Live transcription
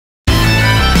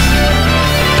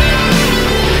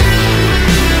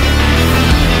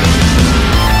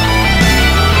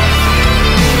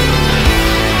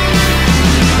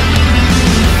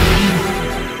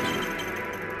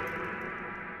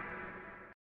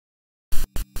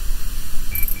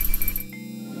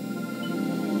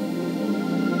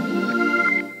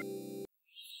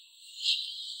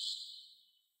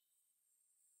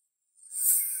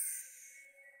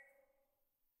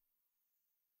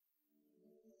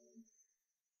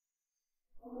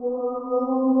I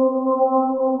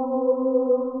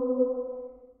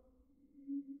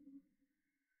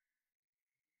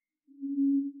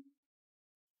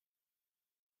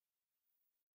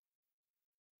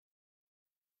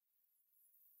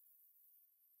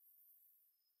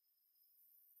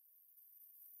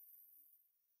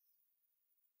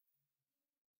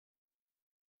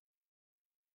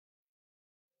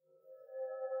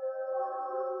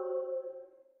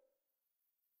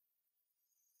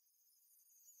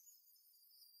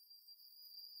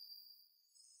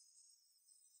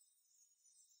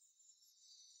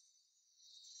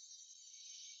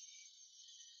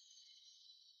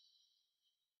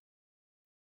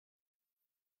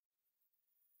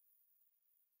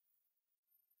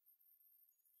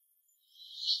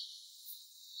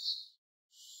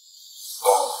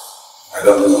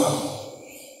don't know.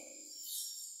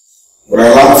 But I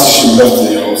last she left the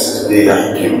house the day I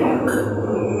came back.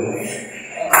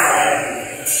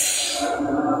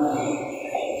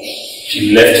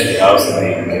 She left the house the day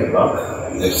you came back?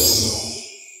 Yes.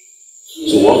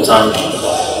 So what time did you come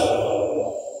back?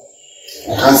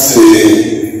 I can't say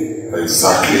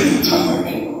exactly the time I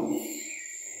came.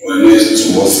 But it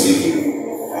was towards evening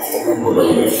after my brother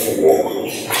left for work.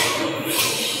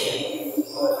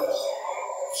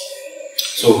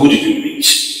 So who did you meet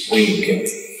when you came?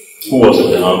 Who was in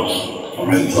the house? I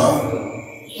met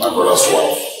my brother's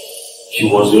wife. She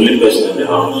was the only person in the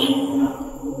house.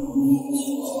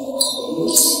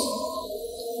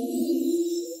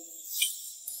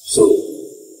 So,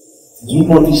 do you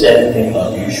notice anything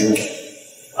unusual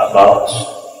about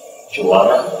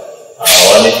Joanna or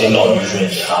anything unusual in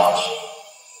the house?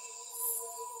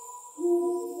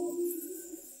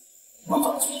 Not at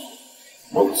all.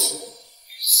 But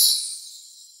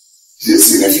it's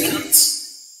insignificant.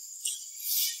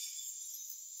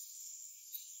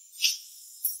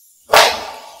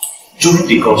 During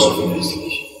the course of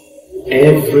investigation,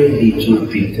 every little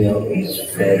detail is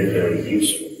very, very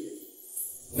useful.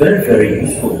 Very, very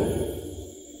useful.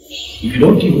 If you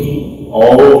don't give me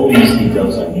all these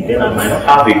details, then I might not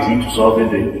have a key to solving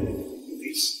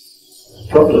this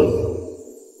problem.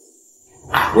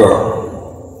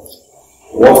 Well,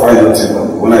 what I noticed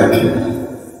when I came,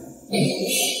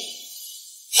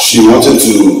 she wanted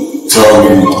to tell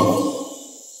me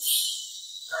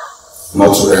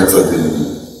not to enter the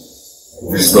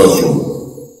visitor's room.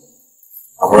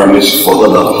 Apparently she forgot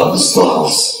that her visitor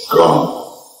has gone.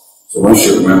 So when she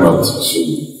remembered, she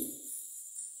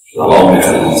allowed me to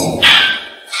enter.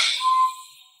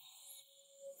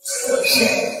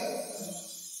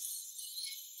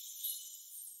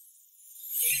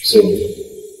 So,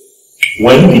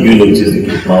 when did you notice the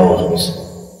Kitma was missing?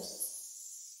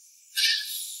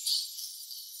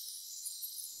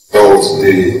 That was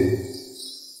the day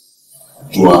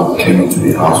Joanna came into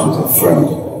the house with her friend.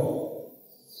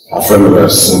 Her friend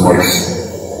was so much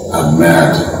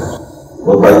mad.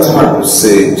 But by the time I could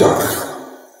say Jack,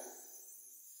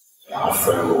 her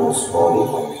friend was all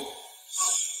over me.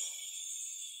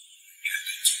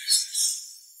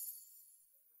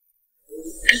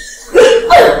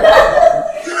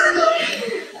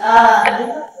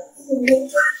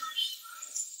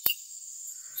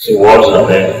 So what's her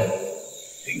name?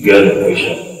 The girl in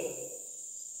question.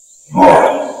 More.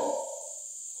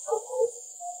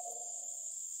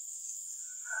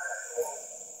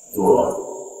 Go on.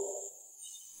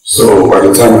 So by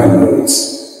the time I knew it,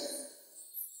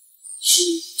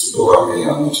 she took over me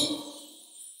and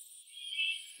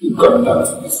we got down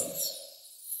to business.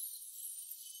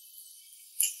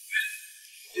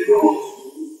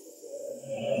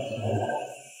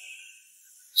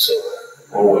 So,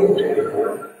 what were you doing?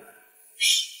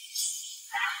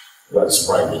 That's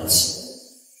private.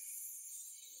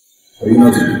 Are you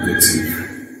not a detective?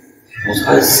 Most I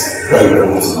private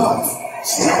everything out.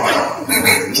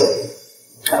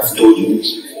 I've told you this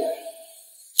before.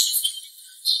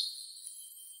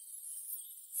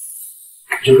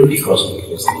 During the course of the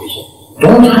investigation,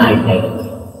 don't hide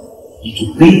anything. It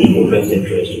will be in your best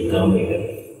interest to tell me that.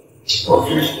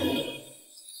 Okay.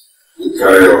 You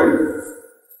carry on.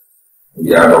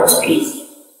 The adults, please.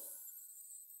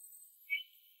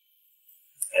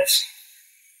 Yes.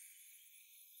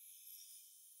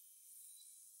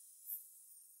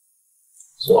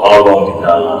 So how long did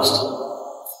that last?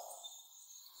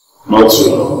 Not too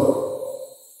long.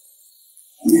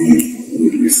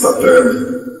 We started,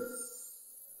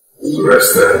 we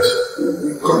rested,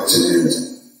 we continued.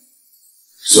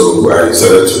 So I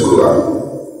decided to go and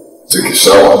take a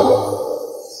shower.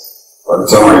 By the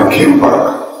time I came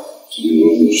back to the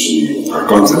room, her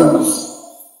countenance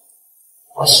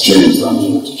was changed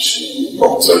and she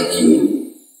walked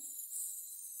into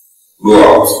go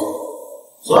out.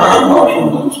 So I had no option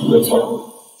than to let her go.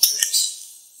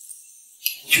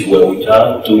 You were with her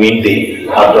doing the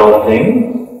adult thing?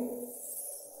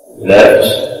 Left?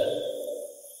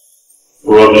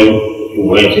 Probably you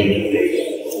went into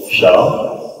the shower,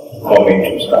 coming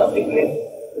to start thinking.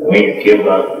 When you came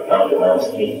back, you found the man's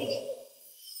feet.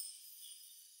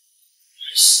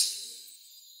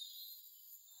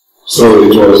 So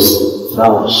it was.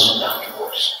 That was.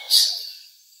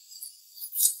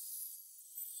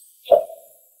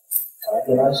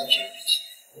 Can I ask you?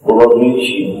 Probably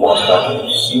she must have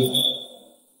received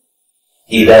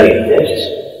either a text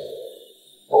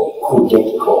or coded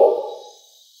call.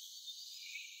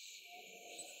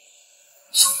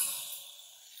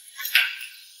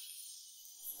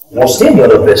 Was there any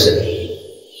other person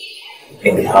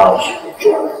in the house with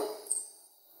Joanna?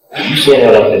 Did you see any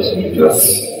other person in the house?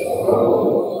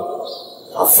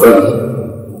 A friend.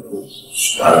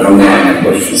 I don't know,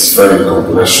 but she's very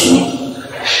complexion.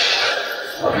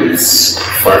 It's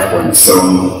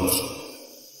 5.7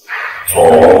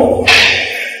 tall.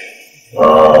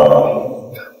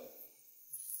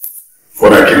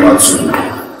 When I came out to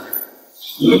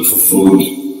look for food,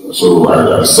 so I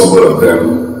saw both of them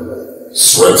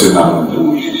sweating and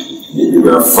they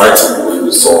were fighting when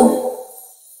they saw me.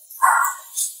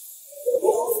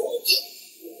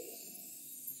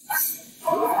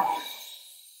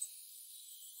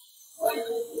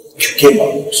 You came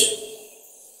out.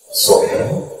 So,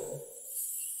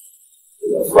 you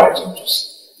were frightened to see.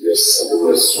 Yes, they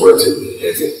were sweating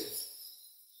heavy.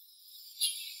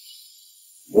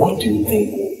 What do you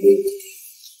think will make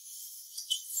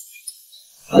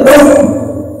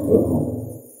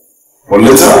But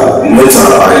later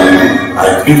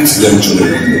I picked them to the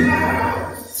window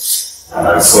and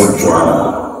I saw Joanna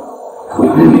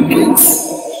opening the gates.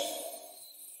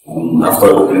 And after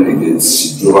opening the gates, she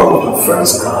drove out with her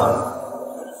friend's car.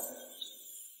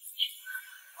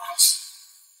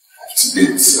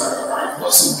 It's a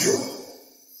massive job.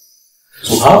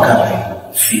 So how can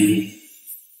I feel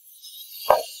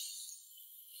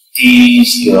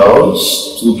these girls,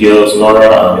 two girls, Laura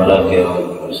and the other girl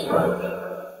you described?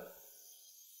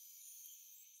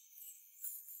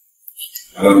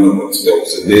 I don't know, but there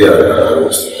was a day I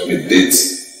was having a date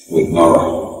with Nora.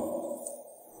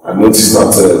 I noticed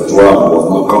that Joanna was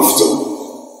not comfortable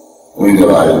when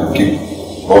I keep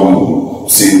on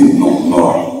seeing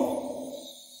Nora.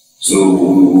 So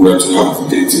we were to have the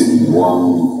date in one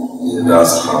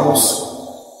leader's house.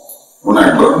 When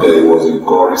I got there, it was a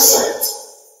gory sight.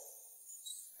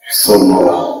 I saw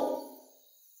Nora on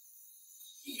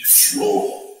the floor,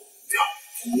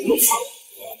 full of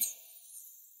blood.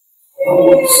 There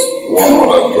was one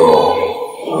other girl,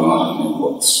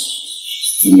 but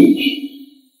teenage.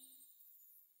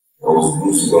 There was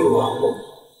bruises all over her.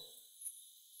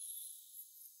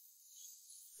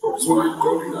 That was when I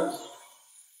got realized.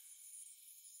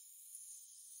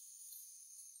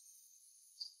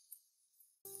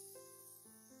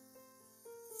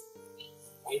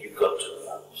 When you got to the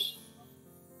house,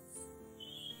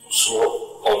 so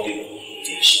on the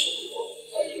dish,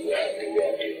 and you were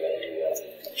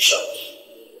shot.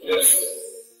 Yes.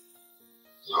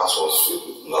 The house was filled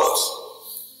with blood.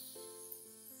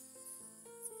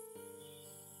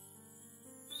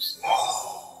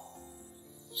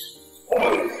 Oh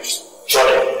my gosh,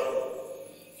 Johnny.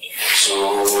 So,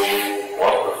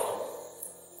 wonderful.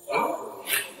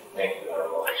 Thank you very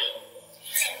much.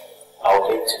 I'll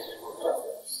get it.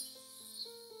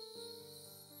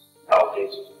 I'll get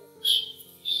it.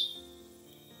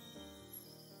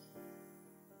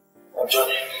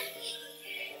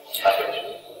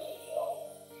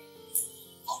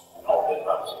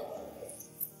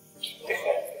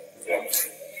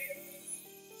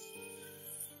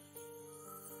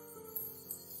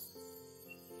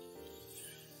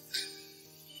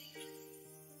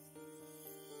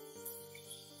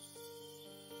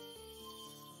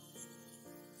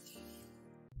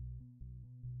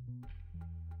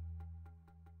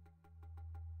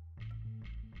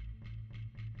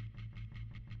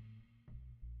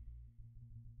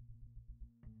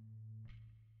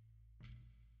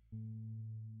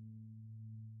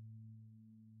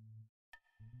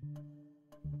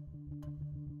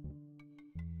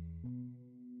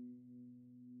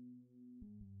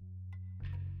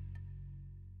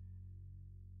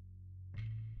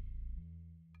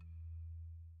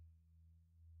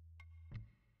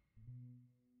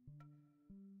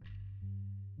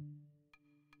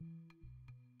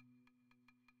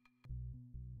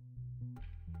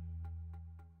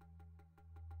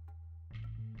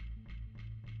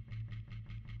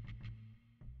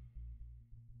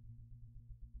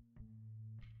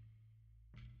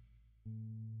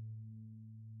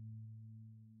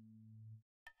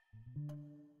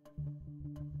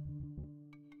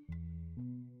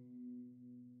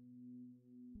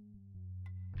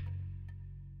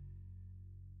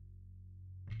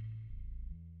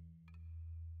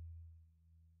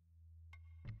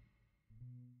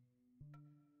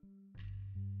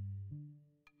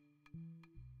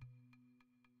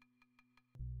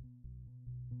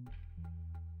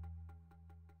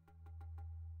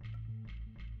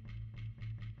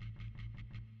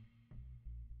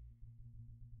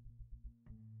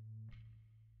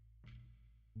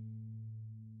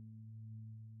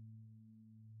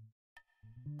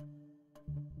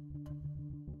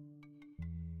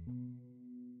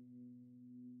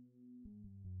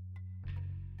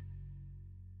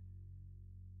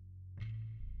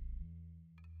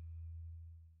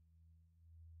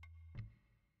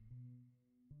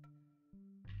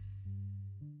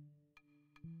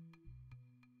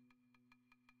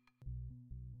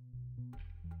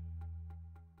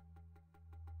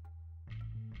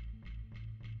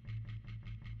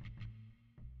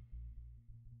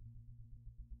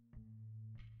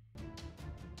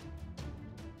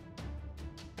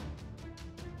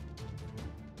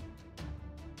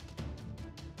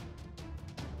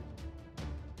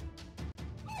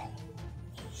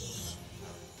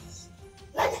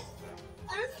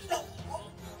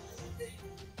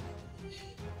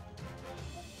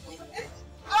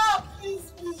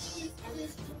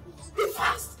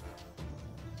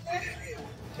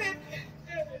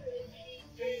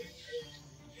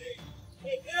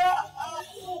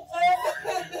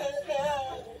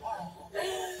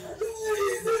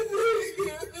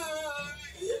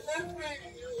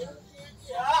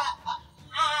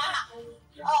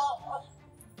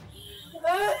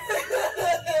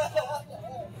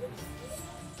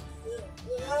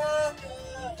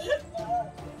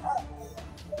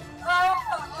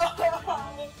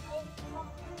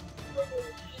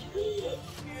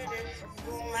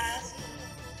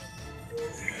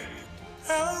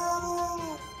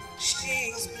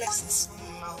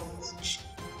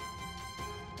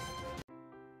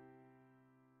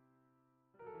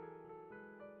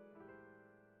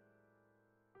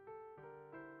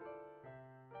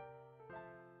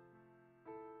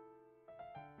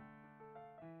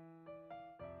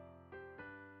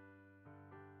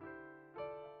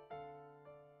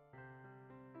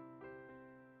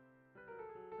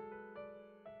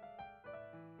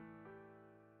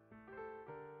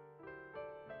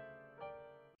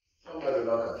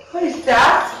 What is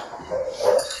that?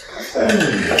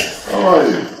 Hey, how are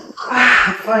you?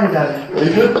 Fine, darling. Are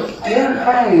you good? Yeah,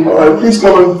 fine. Alright, please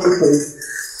come and take me.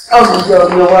 Oh,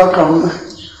 you're welcome.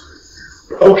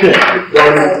 Okay,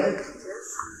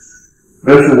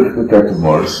 this is Detective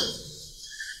Morris.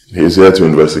 He's here to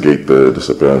investigate the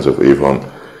disappearance of Avon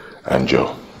and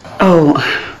Joe. Oh,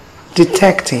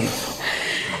 Detective,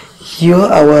 you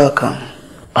are welcome.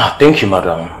 Thank you,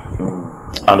 madam.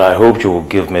 And I hope you will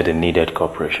give me the needed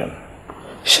cooperation.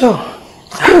 Sure.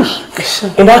 Sure.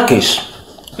 In that case,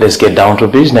 let's get down to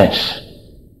business.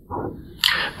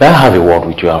 May I have a word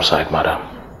with you outside, madam?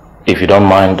 If you don't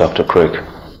mind, Dr. Craig.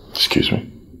 Excuse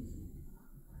me?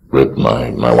 With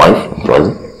my wife in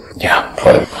private? Yeah.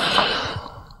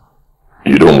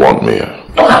 You don't want me here?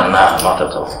 No, not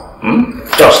at all.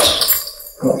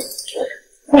 Just.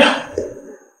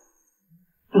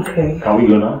 Okay. Can we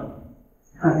go now?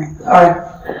 Alright.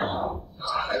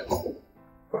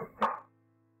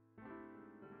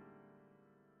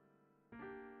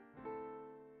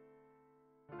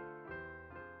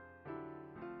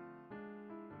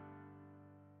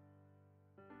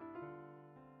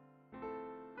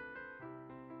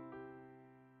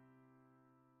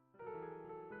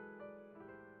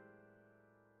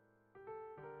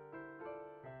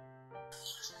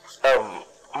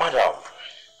 Madam,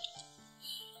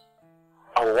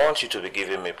 I want you to be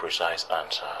giving me precise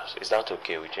answers. Is that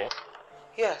okay with you?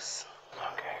 Yes.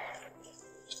 Okay.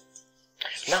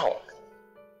 Now,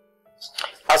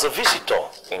 as a visitor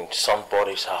in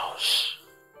somebody's house,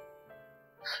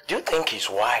 do you think it's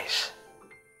wise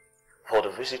for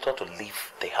the visitor to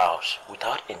leave the house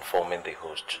without informing the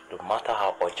host, no matter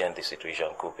how urgent the situation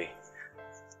could be?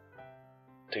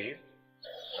 Do you?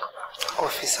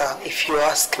 Officer, if you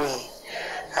ask me,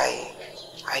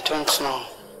 I don't know.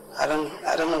 I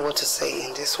don't know what to say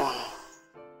in this one.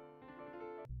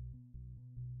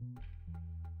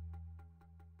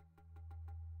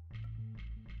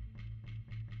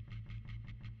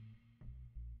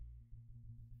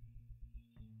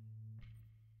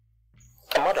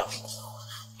 Madam,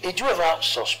 did you ever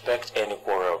suspect any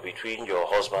quarrel between your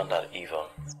husband and Yvonne?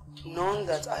 None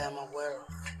that I am aware of.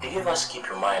 Did you ever skip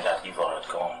your mind that Yvonne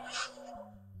had gone?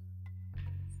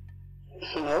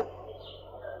 No.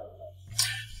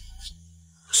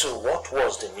 So what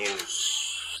was the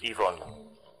news Yvonne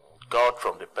got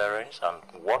from the parents,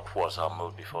 and what was her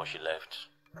mood before she left?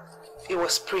 It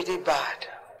was pretty bad.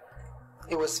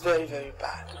 It was very, very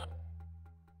bad.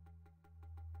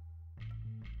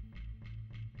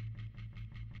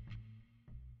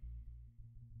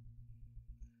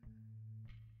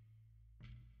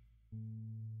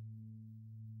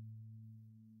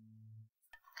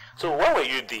 So where were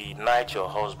you the night your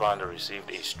husband received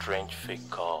a strange fake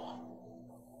call?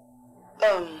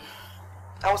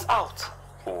 I was out.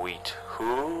 With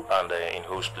who and in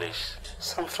whose place?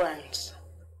 Some friends.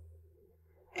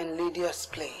 In Lydia's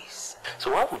place.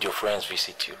 So why would your friends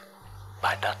visit you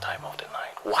by that time of the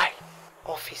night? Why?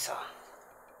 Officer,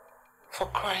 for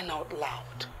crying out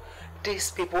loud, these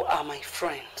people are my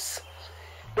friends.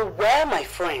 They were my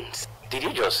friends. Did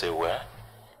you just say where?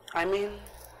 I mean,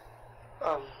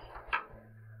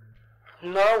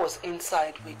 Nora was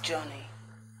inside with Johnny.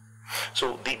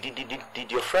 So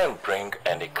did your friend bring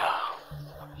any car?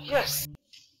 Yes.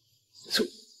 So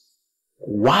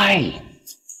why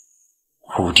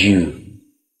would you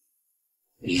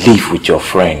live with your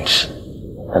friends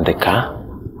and the car?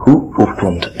 Who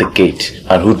opened the gate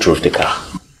and who drove the car?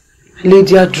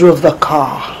 Lydia drove the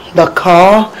car. The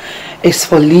car is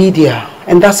for Lydia,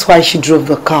 and that's why she drove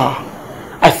the car.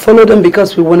 I followed them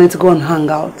because we wanted to go and hang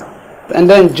out. And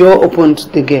then Joe opened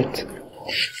the gate.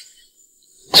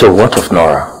 So what of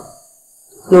Nora?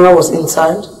 Nora was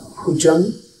inside with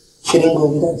Johnny. She didn't go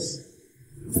with us.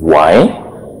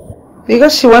 Why?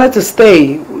 Because she wanted to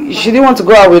stay. She didn't want to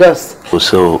go out with us.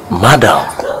 So, madam,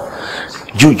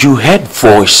 you heard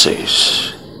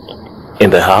voices in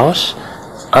the house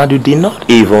and you did not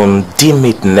even deem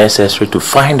it necessary to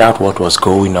find out what was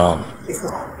going on.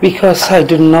 Because I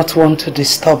do not want to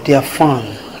disturb their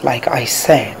fun, like I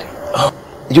said.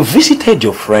 You visited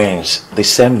your friends the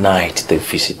same night they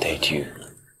visited you.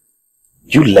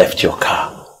 You left your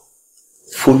car,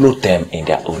 followed them in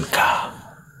their own car.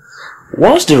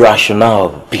 What's the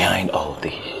rationale behind all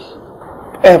this?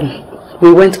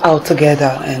 We went out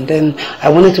together and then I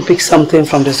wanted to pick something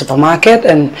from the supermarket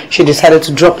and she decided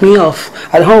to drop me off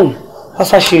at home.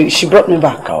 That's why she brought me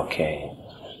back. Okay.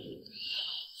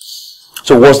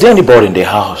 So was there anybody in the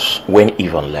house when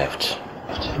Yvonne left?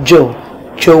 Joe.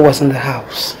 Joe was in the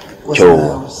house.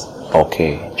 Joe.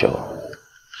 Okay, Joe.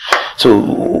 So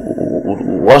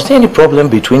was there any problem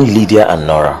between Lydia and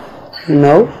Nora?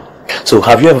 No. So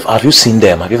have you seen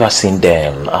them? Have you ever seen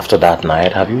them after that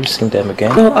night? Have you seen them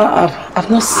again? No, I've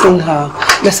not seen her.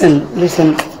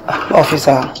 Listen,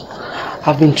 officer.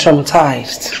 I've been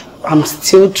traumatized. I'm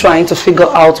still trying to figure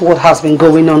out what has been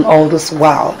going on all this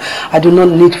while. I do not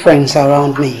need friends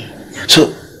around me.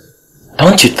 So,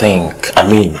 don't you think,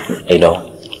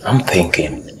 I'm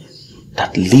thinking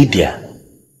that Lydia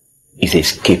is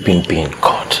escaping being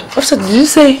caught. Officer, did you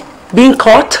say being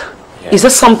caught? Yeah. Is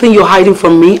that something you're hiding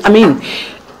from me?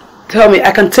 Tell me,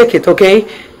 I can take it, okay?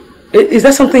 Is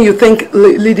that something you think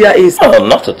Lydia is? Oh,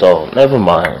 not at all. Never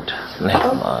mind.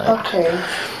 Never mind. Okay.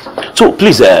 So,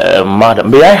 please,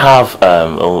 madam, may I have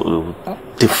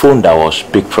the phone that was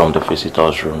picked from the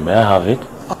visitor's room? May I have it?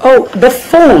 Oh, the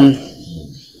phone?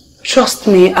 Trust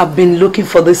me, I've been looking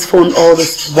for this phone all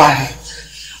this while.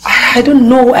 I don't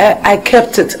know where I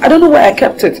kept it. I don't know where I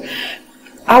kept it.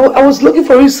 I was looking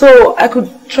for it so I could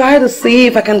try to see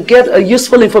if I can get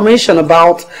useful information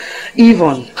about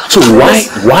Yvonne. So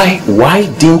why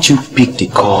didn't you pick the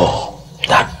call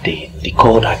that day? The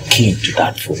call that came to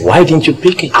that phone. Why didn't you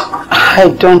pick it?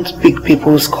 I don't pick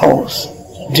people's calls.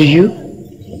 Do you?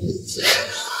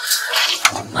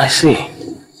 I see.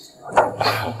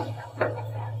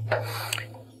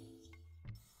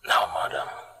 Now, madam,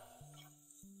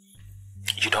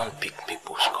 you don't pick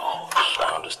people's calls.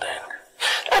 I understand.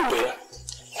 Anyway,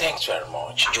 thanks very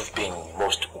much. You've been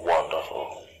most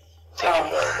wonderful. Thank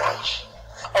you very much.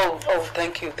 Oh,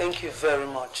 thank you very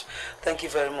much. Thank you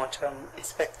very much,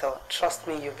 Inspector. Trust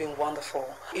me, you've been wonderful.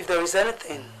 If there is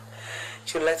anything,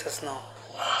 you let us know.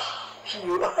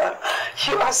 You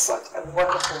are such a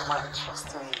wonderful man,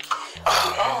 trust me.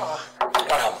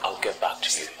 Madam, I'll get back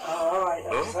to you. Alright,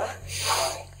 officer.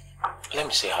 Let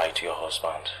me say hi to your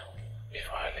husband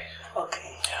before I leave.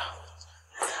 Okay.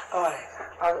 Yeah. Alright.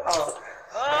 I'll...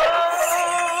 Oh,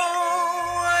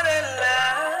 what a lie.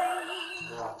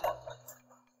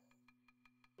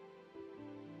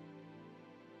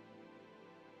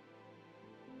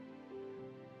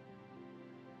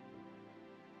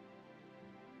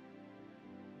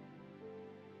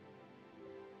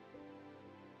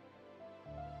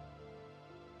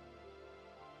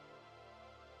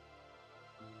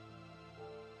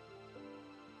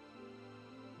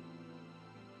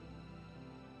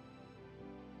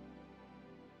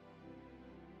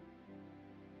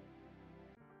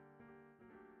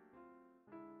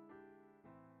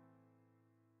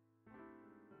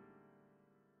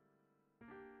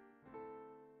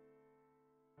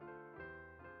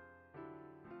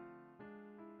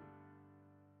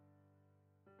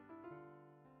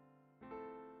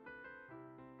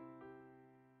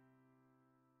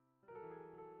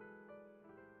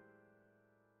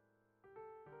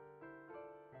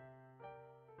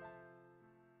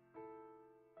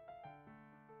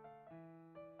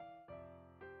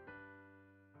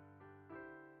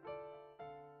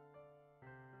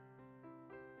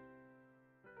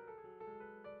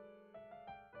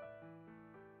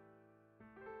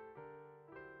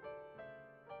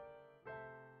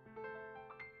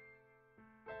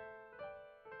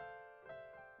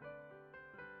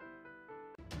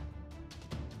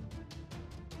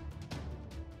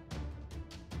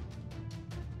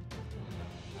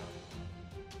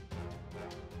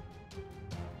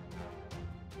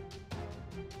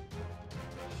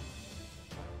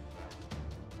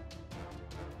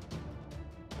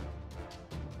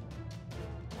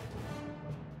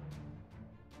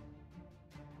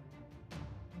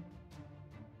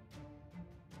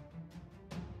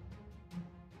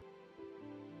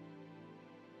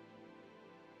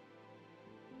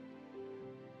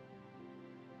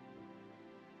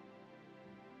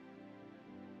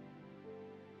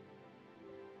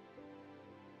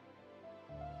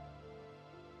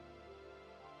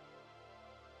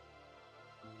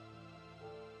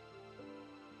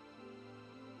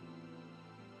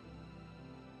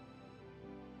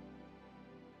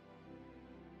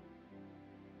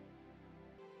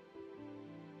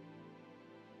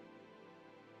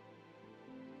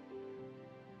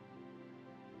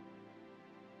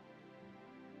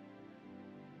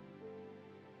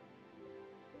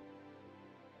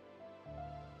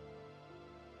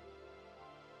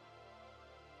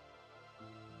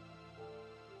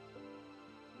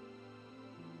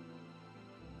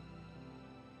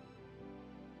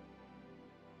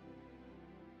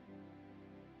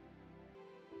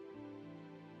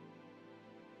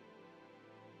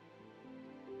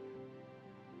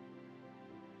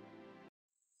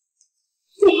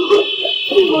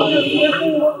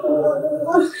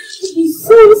 I'm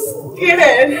so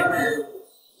scared.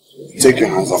 Take your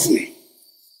hands off me.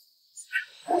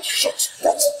 Shut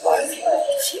that lie.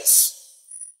 Yes.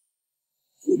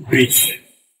 Bitch.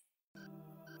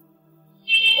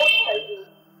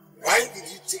 Why did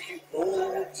you take it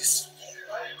all this way?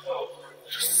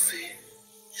 Just say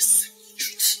the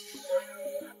truth.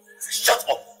 Shut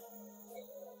up.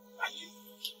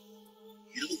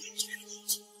 You don't need to be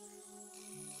rude.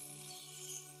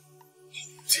 How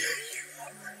dare you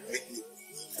make me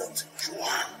believe that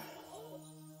Joanna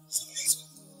is an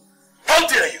husband? How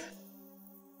dare you?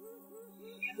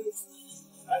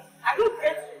 I don't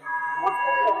get it. What's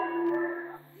going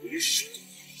on? You should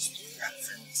use that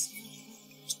things.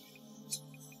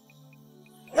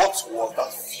 What was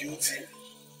that futile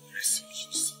message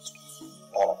you sent to me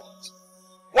all about?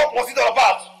 What was it all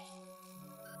about?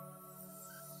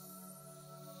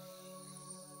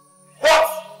 What?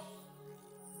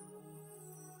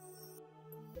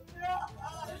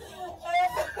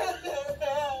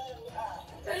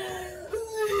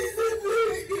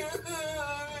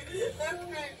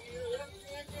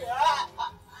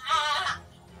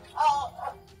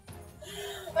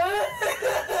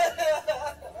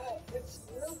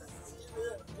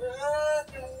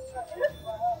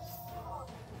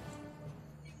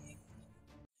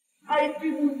 I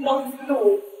did not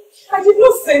know. I did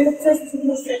not send the text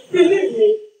message. Believe me.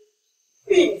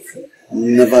 Please. I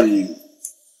never knew you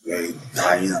were a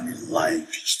dying and a lying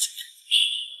bitch to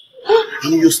me.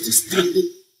 And you're still standing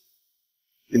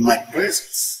in my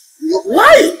presence. You're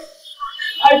lying.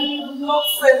 I did not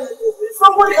send it.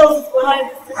 Somebody else is behind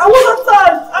this thing. I was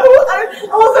attacked. I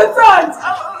was attacked.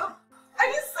 I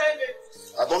didn't send it.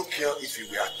 I don't care if you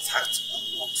were attacked or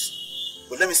not.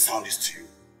 But let me sound this to you.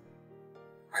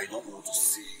 I don't want to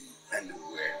see you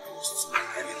anywhere close to me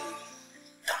anymore.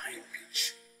 Dying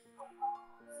bitch.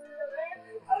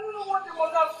 I don't know what they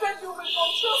must have fed you with.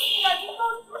 Trust me, I did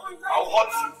not do it. I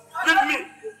want you. Leave me.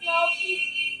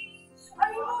 I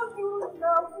did not do it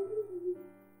now.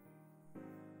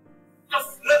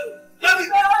 Just let me.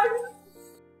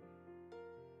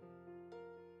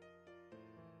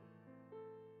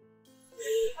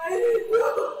 I didn't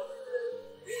know.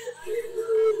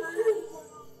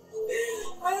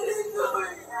 I didn't know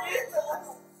it.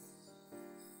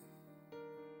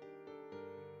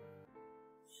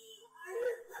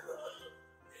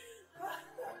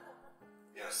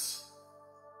 Yes.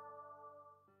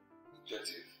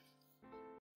 Detective.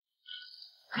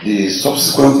 The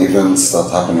subsequent events that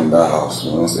happened in that house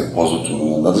remains a puzzle to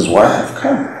me, and that is why I've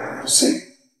come to see.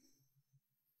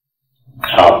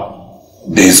 How?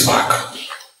 Days back,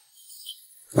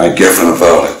 my girlfriend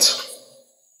Violet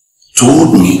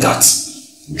told me that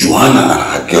Joanna and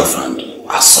her girlfriend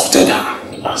assaulted her.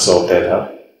 Assaulted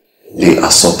her? They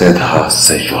assaulted her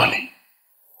sexually.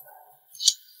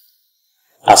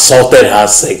 Assaulted her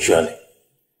sexually?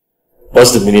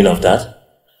 What's the meaning of that?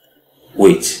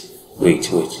 Wait.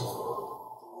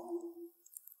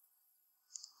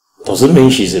 Does it mean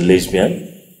she's a lesbian?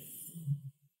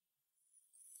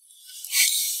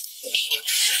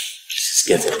 This is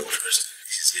getting interesting.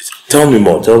 Tell me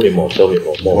more. But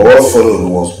what followed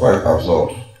was quite absurd.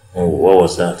 Oh, what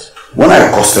was that? When I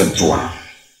accosted Joanna,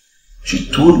 she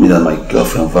told me that my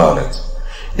girlfriend Violet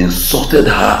insulted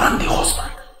her and the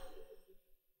husband.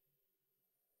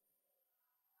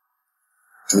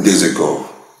 2 days ago,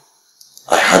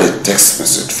 I had a text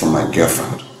message from my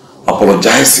girlfriend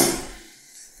apologizing,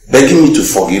 begging me to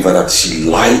forgive her that she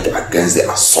lied against the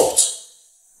assault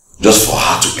just for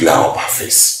her to clear up her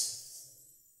face.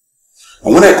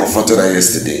 And when I confronted her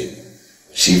yesterday,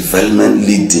 she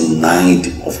vehemently denied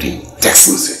of the text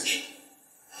message.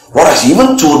 Rather, she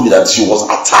even told me that she was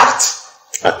attacked.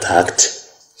 Attacked?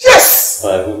 Yes!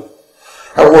 By who?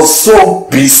 I was so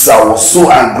pissed, I was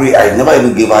so angry, I never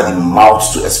even gave her the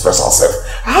mouth to express herself.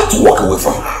 I had to walk away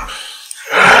from her.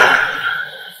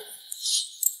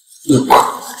 Look,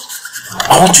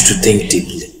 I want you to think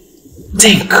deeply.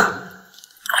 Think.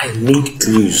 I need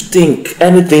clues. Think.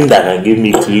 Anything that can give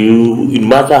me clue, no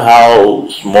matter how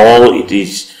small it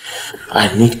is,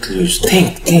 I need clues.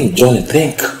 Think, Johnny,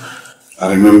 think.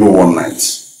 I remember one night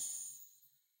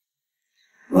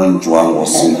when Joanna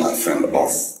was seeing her friend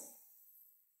off.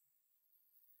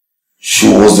 She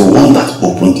was the one that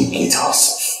opened the gate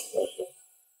herself.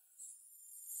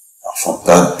 And from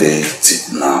that day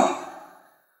till now,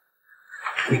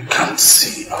 we can't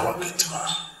see our gate man.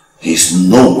 He is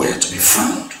nowhere to be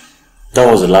found. That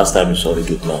was the last time you saw the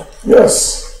gate man?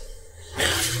 Yes.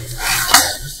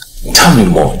 Tell me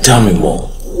more.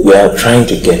 We are trying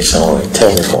to get somewhere.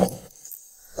 Tell me more.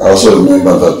 I also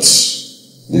remember that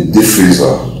the deep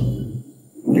freezer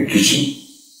in the kitchen.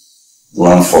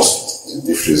 One forced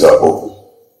the freezer open.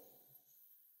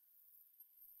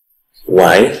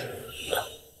 Why?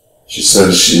 She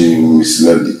said she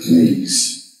misled the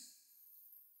keys.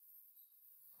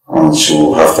 And she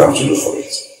will have time to look for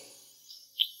it.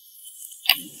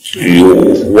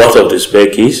 What of the spare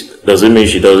keys? Does it mean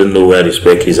she doesn't know where the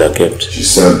spare keys are kept? She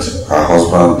said her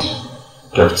husband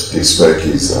kept the spare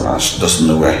keys and she doesn't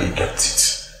know where he kept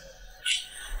it.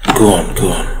 Go on.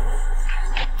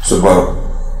 So, but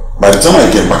by the time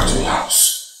I came back to the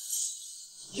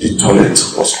house, the toilet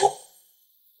was open.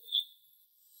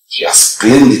 She has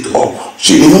cleaned it up.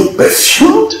 She even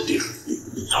perfumed the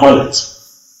toilet.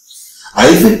 I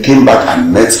even came back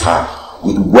and met her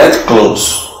with wet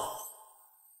clothes.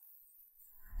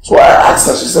 So I asked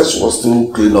her, she said she was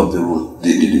still cleaning up the room,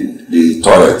 the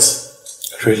toilet.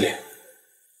 Really?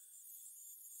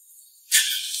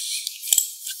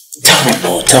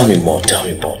 Tell me more.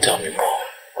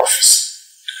 Officer,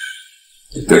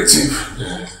 detective,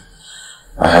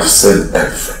 I have said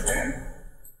everything.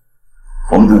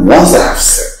 From the ones I have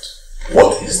said,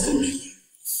 what is the meaning?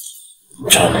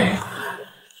 Johnny,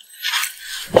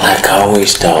 like I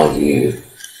always tell you,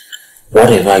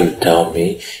 whatever you tell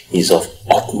me is of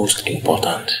utmost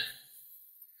importance.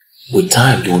 With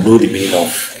time, you'll know the meaning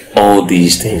of all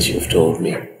these things you've told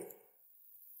me.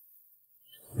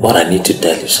 But I need to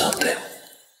tell you something.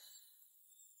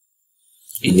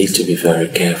 You need to be very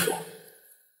careful.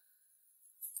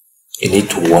 You need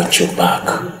to watch your back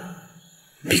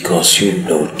because you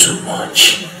know too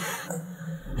much.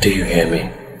 Do you hear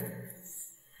me?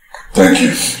 Thank you.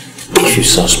 If you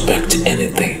suspect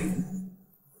anything,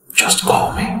 just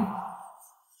call me.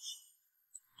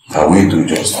 I will do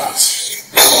just that.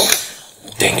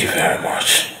 Thank you very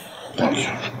much. Thank you.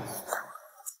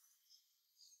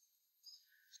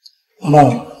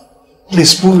 Mom,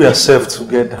 please pull yourself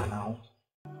together now.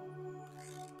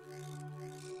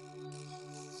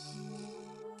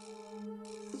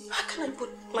 How can I put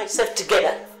myself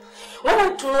together when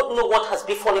I do not know what has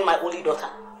befallen my only daughter?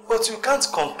 But you can't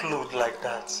conclude like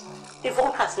that.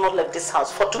 Yvonne has not left this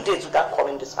house for 2 days without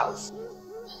calling this house.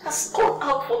 She has gone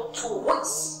out for 2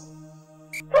 weeks.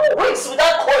 2 weeks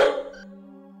without calling.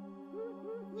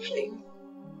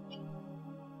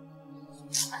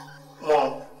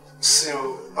 Mom, see,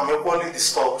 I'm equally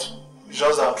disturbed. It's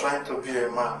just that I'm trying to be a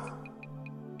man.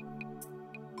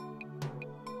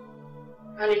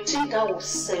 And you think that will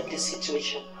save the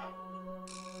situation?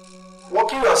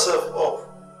 Working yourself up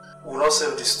will not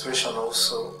save the situation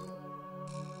also.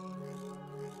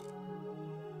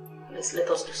 Please, let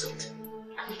us do something.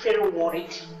 I'm very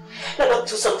worried. Let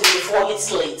us do something before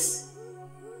it's late.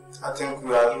 I think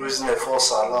we are raising a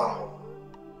false alarm.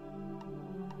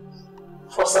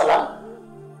 False alarm?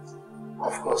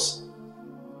 Of course.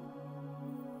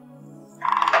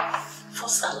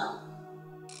 False alarm?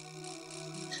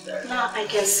 Now I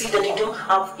can see that you don't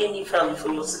have any value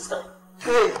for your sister.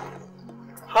 Hey,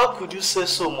 how could you say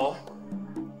so, Mom?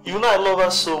 You know I love her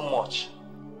so much.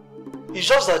 It's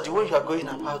just that the way you are going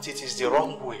about it is the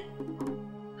wrong way.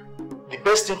 The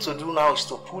best thing to do now is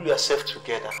to pull yourself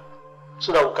together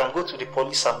so that we can go to the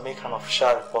police and make an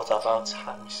official report about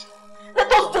her missing.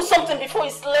 Let us do something before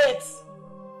it's late.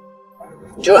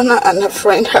 Joanna and her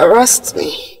friend harassed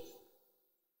me.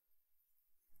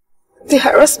 The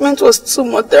harassment was too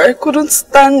much that I couldn't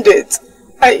stand it.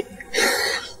 I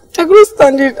couldn't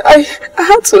stand it. I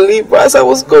had to leave, but as I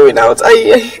was going out,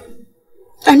 I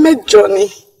met Johnny.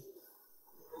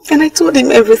 And I told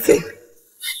him everything.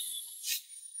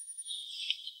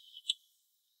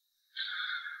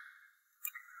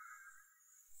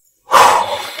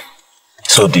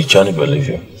 So did Johnny believe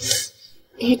you?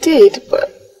 He did, but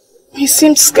he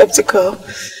seemed skeptical.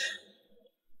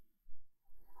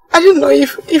 I didn't know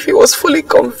if he was fully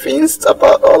convinced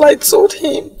about all I told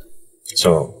him.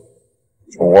 So,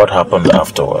 what happened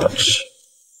afterwards?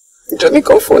 Johnny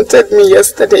confronted me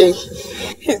yesterday.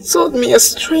 He told me a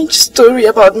strange story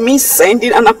about me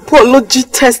sending an apology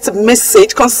text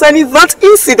message concerning that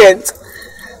incident.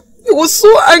 He was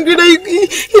so angry that he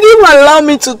didn't allow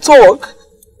me to talk.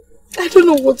 I don't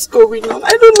know what's going on. I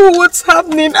don't know what's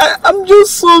happening. I'm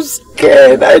just so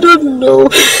scared. I don't know.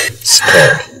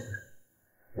 Scared?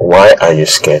 Why are you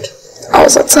scared? I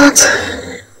was attacked.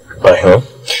 By whom?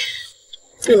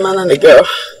 A man and a girl.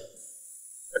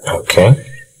 Okay.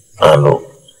 I know.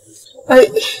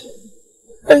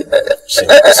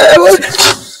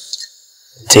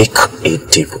 Take a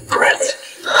deep breath.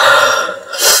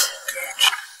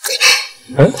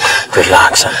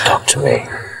 Relax and talk to me.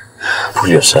 Pull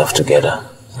yourself together.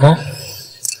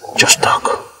 Just talk.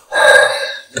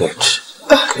 Good.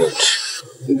 Good.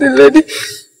 The lady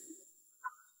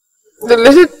The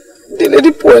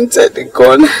lady pointed the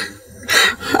gun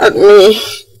at me.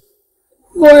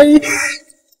 Why?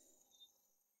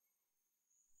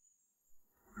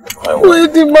 Why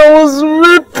the man was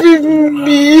raping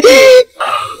me?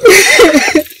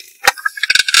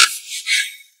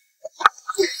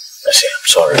 I'm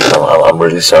sorry. I'm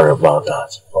really sorry about that.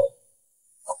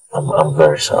 I'm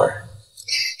very sorry.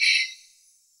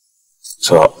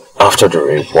 So after the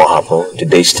rape, what happened? Did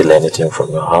they steal anything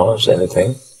from your house?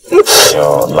 Anything?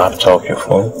 Your laptop, your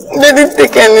phone? They didn't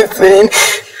take anything.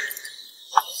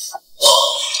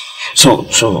 So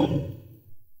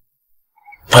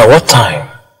by what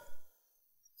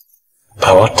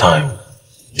time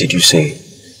did you say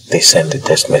they sent the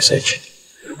text message?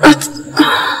 At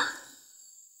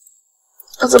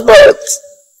about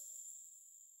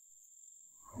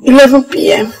 11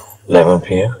 p.m. 11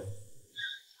 p.m.? 11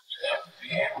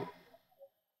 p.m.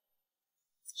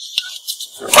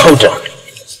 Hold on.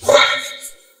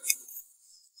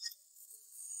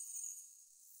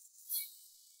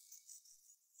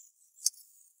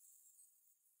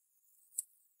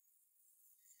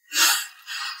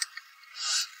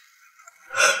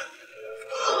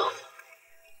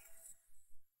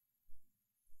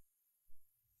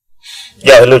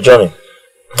 Yeah, hello Johnny.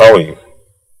 How are you?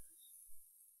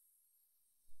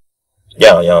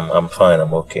 Yeah, I'm fine,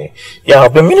 I'm okay. Yeah,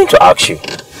 I've been meaning to ask you,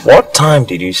 what time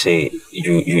did you say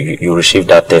you received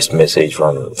that text message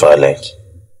from Violet?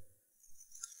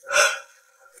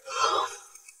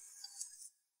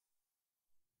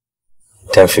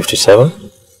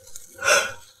 10:57?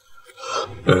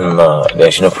 No,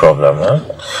 there's no problem, huh?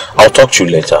 I'll talk to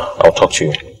you later. I'll talk to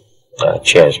you.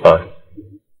 Cheers, bye.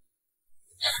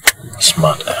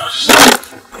 Smart ass.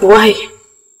 Why?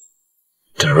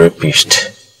 The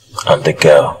rapist and the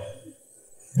girl,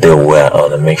 they were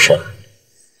on a mission.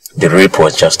 The rape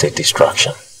was just a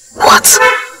distraction. What?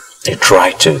 They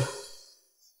tried to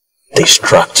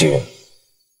distract you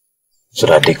so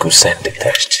that they could send the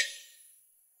text.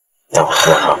 That was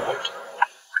what happened.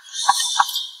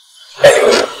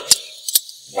 Anyway,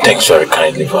 thanks very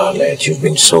kindly, Violet. You've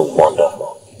been so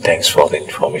wonderful. Thanks for the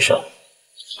information.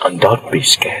 And don't be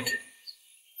scared.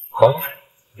 Huh?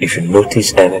 If you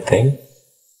notice anything,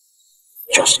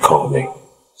 just call me.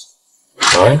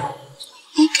 Alright?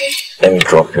 Okay. Let me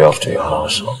drop you off to your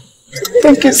house. Huh?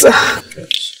 Thank you, sir.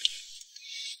 Yes.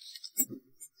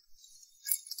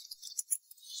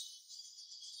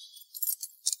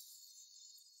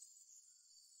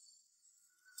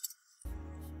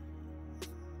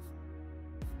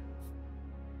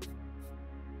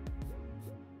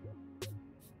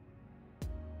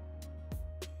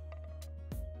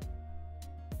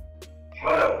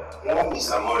 Madam, what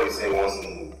Mr. Morris said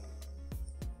wasn't.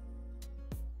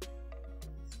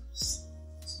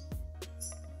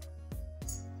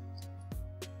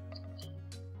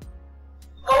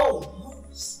 Oh,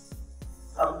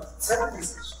 tell me.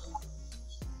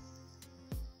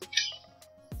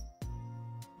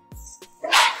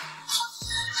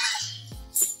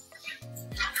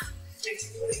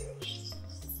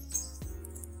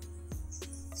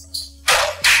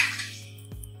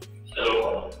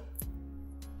 Hello.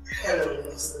 Hello,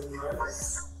 Mr.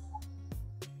 Morris.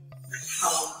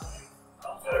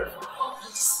 I'm very fine.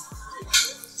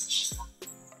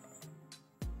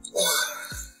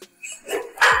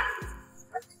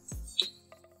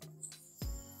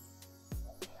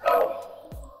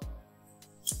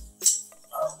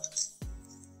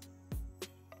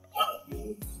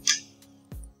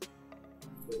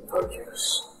 Gorgeous.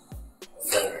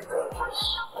 Very gorgeous.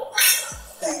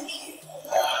 Thank you.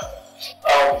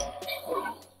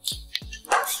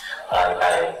 I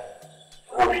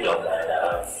hope you don't mind. I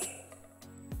have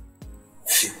a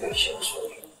few questions for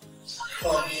you.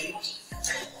 For me.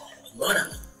 Mother,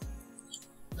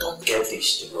 don't get this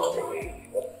the wrong way.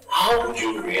 How would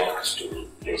you react to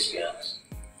lesbians?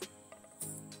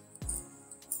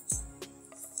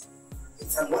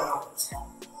 It's about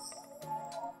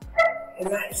a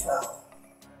lifestyle.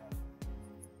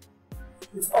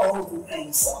 It all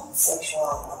depends on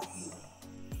sexual appeal.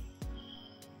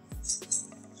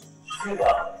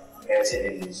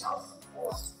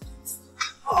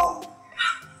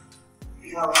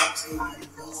 You are up to my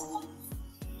goal.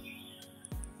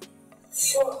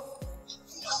 Sure.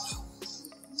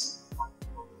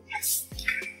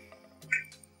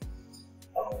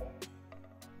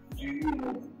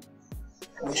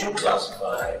 Would you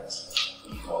classify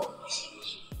before?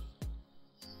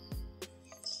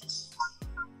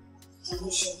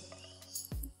 Solution.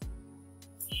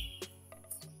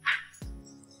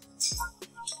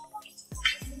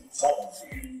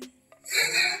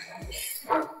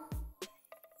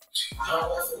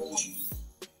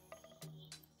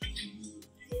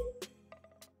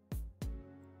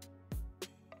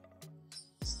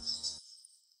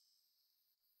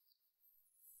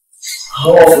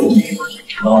 How often do you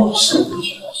now celebrate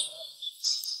your husband?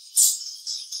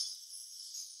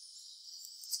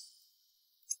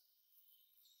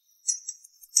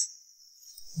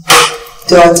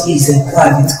 That is a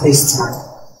private question.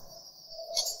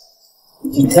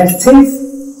 Detective,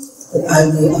 but I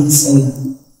will answer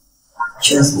you.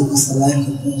 Just because I like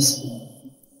the person.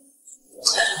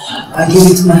 I give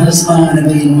it to my husband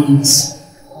whenever he wants.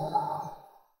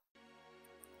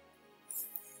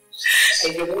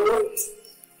 And you know what?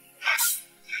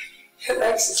 He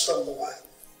likes it from the wife.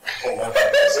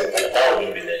 That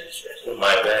wouldn't be necessary.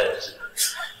 My bad.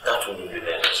 That wouldn't be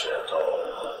necessary at all.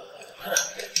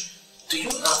 Do you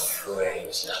have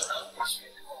friends that come this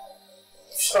way?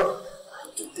 Sure.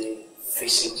 Do they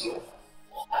visit you?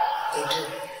 They do.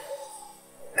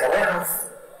 Can I have,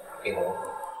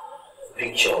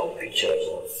 pictures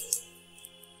of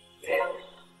them?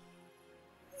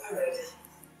 Alright.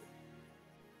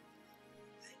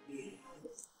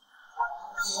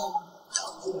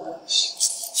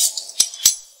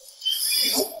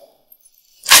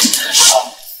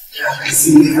 I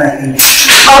see you crying.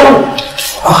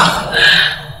 Oh,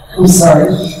 I'm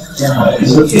sorry. Yeah,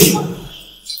 it's okay.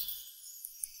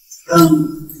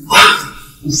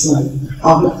 I'm sorry.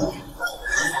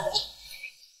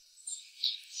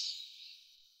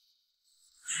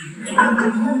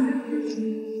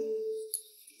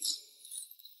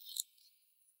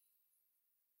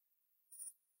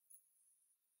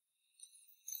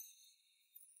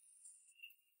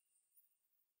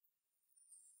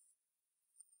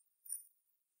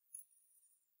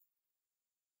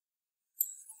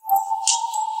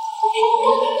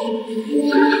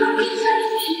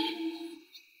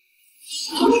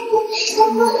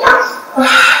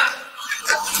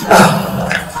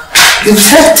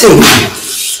 Detective,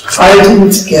 I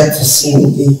didn't get to see the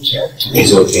picture.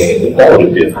 It's okay. That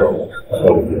would be a problem. Come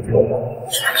on,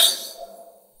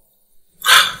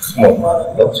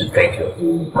 man. Don't you think you're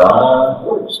doing bad?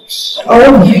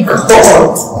 Oh my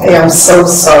God! I am so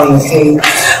sorry, hey.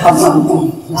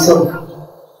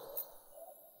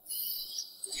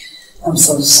 I'm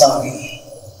so sorry.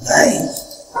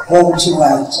 What would you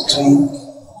like to drink?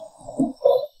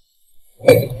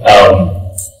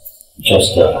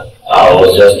 I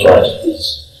was just trying to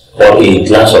pour a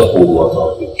glass of cold water.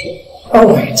 Okay.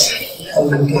 Alright, I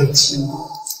will get you.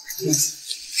 Yes.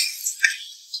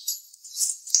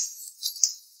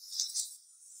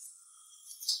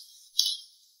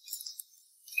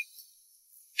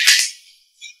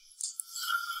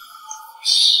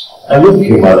 Are you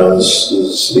okay, madam?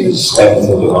 Is everything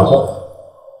the matter?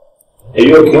 Are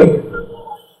you okay?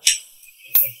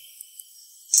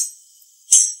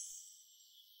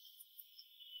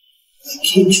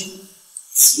 Can't you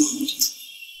see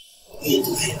it?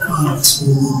 I can't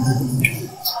remember.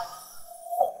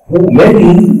 Well, maybe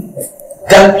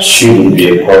that shouldn't be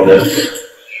a problem.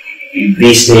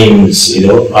 These things,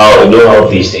 how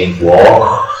these things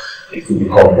work. It could be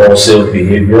compulsive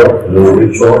behavior, low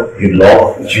ritual, you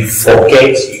love, you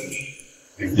forget,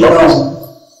 you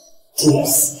love.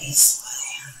 This is my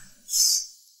hands.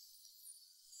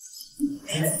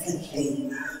 Everything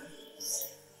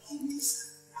in this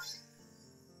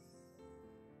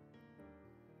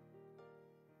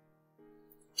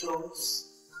doors,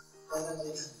 whether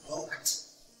they are locked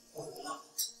or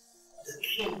not, the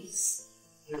keys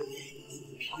remain in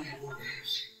pure.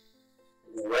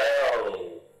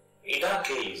 Well, in that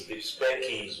case, the spare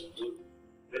keys will do.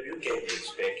 Maybe you get the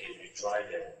spare keys, we try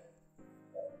them.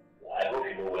 I hope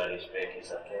you know where the spare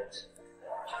keys are kept.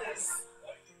 Yes.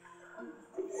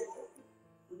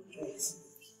 Yes.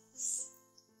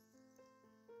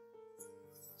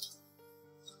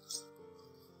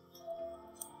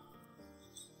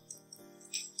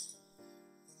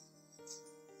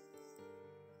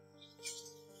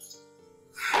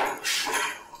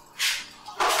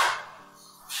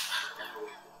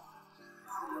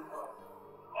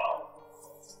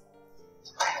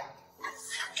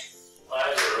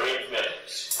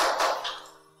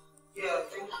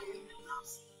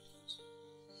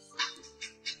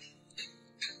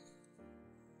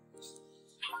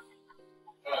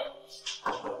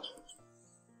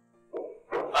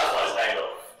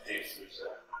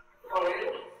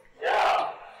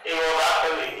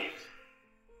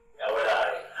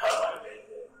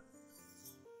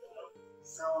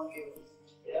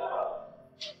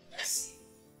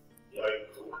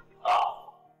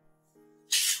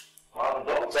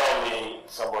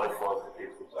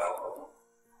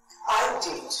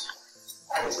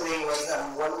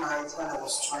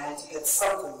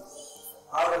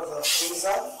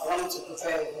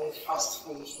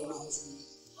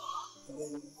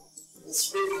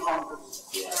 was really hungry.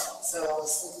 Yeah. So I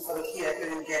was looking for the key, I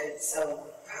couldn't get it, so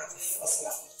I had to fuss it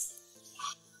out.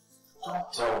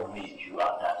 Don't tell me you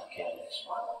are that careless,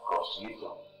 man. Of course you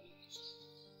don't.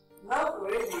 Not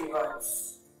really, but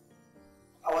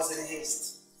I was in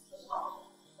haste.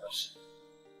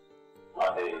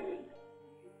 And they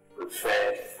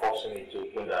preferred forcing it to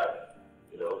him that,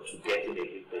 to getting a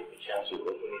chance to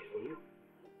open it for you.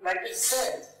 Like you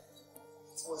said,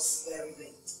 it was very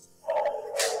late.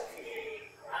 Oh, okay.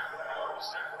 I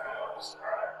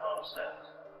understand.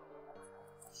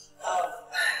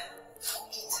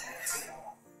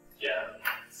 Yeah.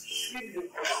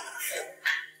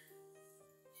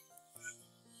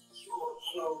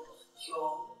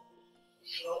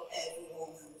 You're every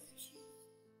woman with you.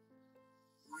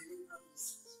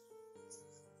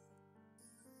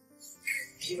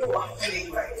 You know what I'm feeling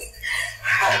like?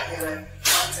 I've been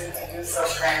wanting to do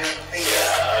some kind of thing.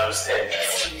 Yeah, I understand.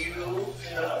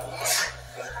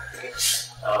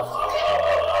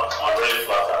 I'm really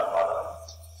flattered,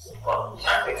 but I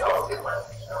think I'll take my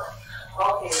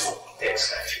Okay.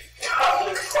 Thanks, actually. I'll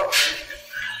look for you.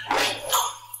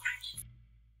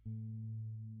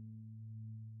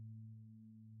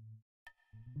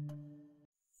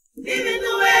 Even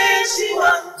the way she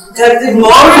was. Detective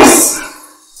Morris!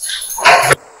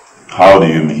 How do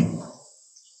you mean?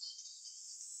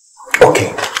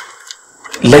 Okay,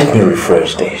 let me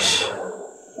rephrase this.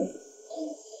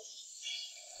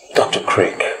 Dr.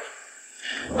 Craig,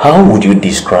 how would you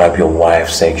describe your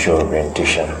wife's sexual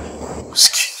orientation?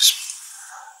 Excuse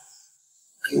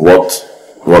me. What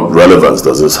relevance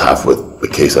does this have with the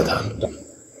case at hand?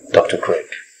 Dr. Craig,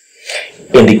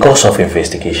 in the course of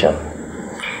investigation,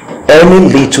 any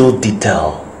little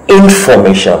detail,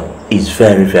 information is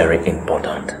very, very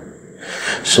important.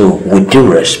 So, with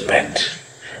due respect,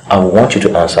 I want you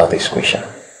to answer this question.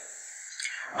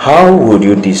 How would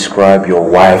you describe your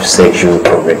wife's sexual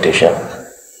orientation?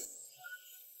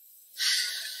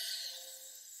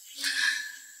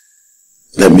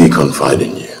 Let me confide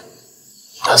in you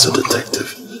as a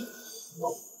detective.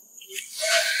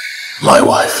 My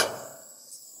wife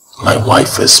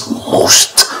is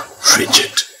most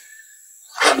frigid.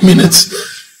 I mean,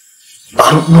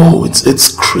 I don't know,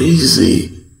 it's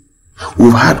crazy.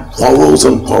 We've had quarrels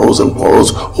and quarrels and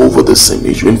quarrels over the same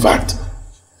issue. In fact,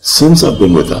 since I've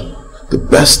been with her, the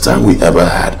best time we ever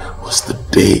had was the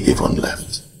day Yvonne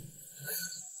left.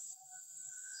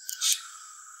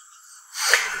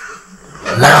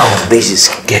 Now this is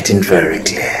getting very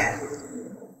clear.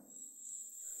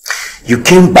 You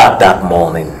came back that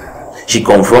morning. She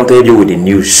confronted you with the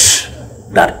news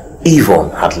that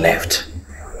Yvonne had left.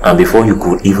 And before you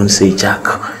could even say Jack,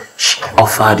 she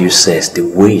offered you sex the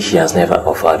way she has never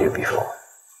offered you before.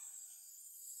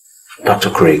 Dr.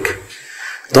 Craig,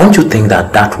 don't you think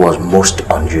that was most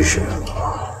unusual?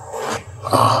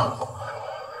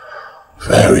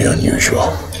 Very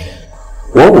unusual.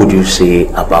 What would you say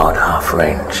about her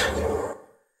friends?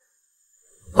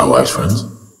 My wife's friends?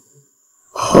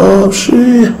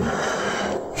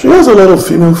 She has a lot of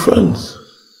female friends.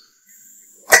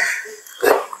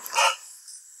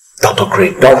 Dr.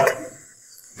 Craig, don't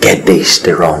get this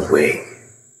the wrong way.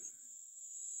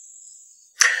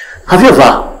 Have you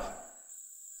ever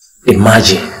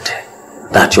imagined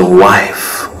that your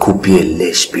wife could be a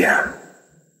lesbian?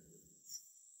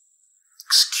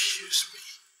 Excuse me.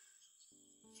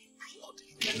 What are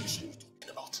you talking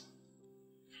about?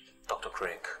 Dr.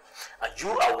 Craig, are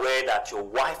you aware that your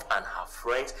wife and her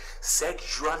friends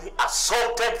sexually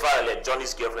assaulted Violet,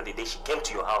 Johnny's girlfriend, the day she came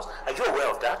to your house? Are you aware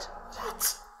of that?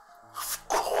 What? Of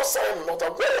course I am not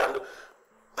aware, and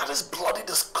that is bloody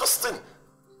disgusting.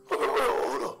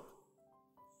 Hold on.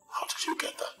 How did you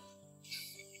get that?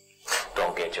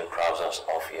 Don't get your trousers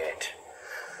off yet.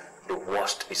 The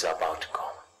worst is about to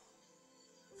come.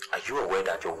 Are you aware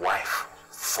that your wife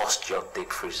forced your deep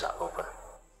freezer open?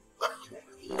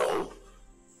 No.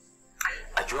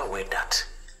 Are you aware that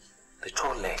the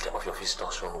toilet of your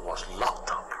visitor's room was locked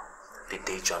up the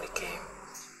day Johnny came?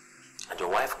 And your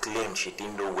wife claimed she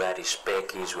didn't know where the spare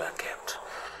keys were kept.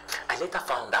 I later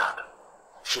found out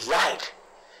she lied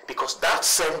because that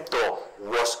same door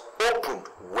was opened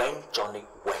when Johnny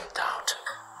went out.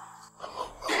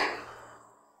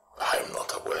 I'm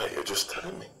not aware, you're just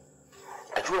telling me.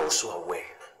 Are you also aware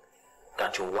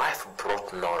that your wife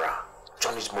brought Nora,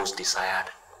 Johnny's most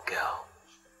desired girl,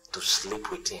 to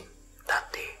sleep with him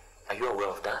that day? Are you aware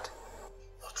of that?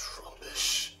 What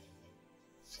rubbish.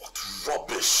 What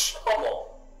rubbish. Come on.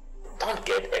 Don't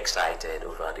get excited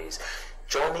over this.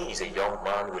 Johnny is a young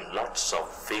man with lots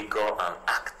of vigor and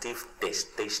active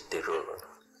testosterone.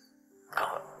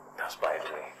 That's by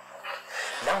the way.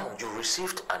 Now you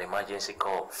received an emergency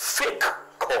call, fake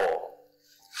call,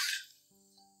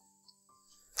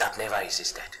 that never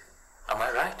existed. Am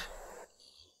I right?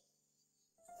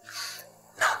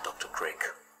 Now, Dr. Craig,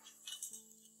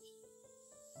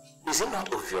 is it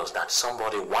not obvious that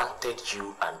somebody wanted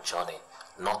you and Johnny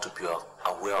not to be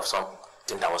aware of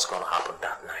something that was going to happen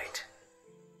that night?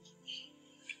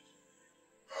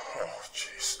 Oh,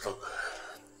 jeez. Look,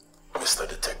 Mr.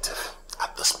 Detective,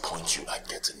 at this point you are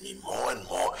getting me more and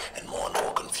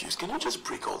more confused. Can you just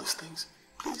break all these things,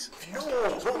 please?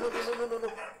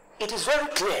 No. It is very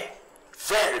clear.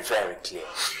 Very, very clear.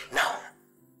 Now,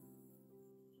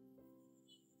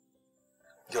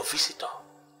 your visitor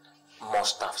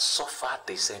must have suffered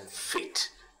the same fate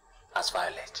as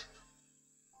Violet.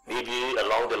 Maybe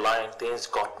along the line things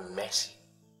got messy.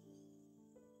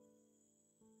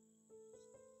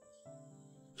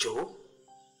 Joe,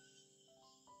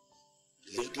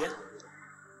 Lydia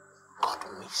got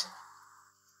missing.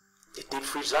 The deep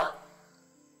freezer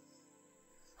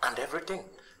and everything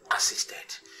assisted.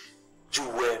 You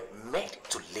were made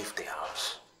to leave the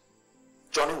house.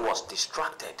 Johnny was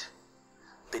distracted.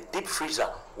 The deep freezer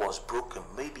was broken,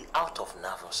 maybe out of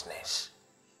nervousness.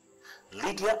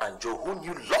 Lydia and Joe, who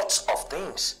knew lots of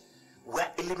things, were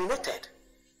eliminated.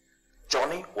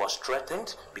 Johnny was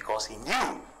threatened because he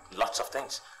knew lots of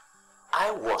things.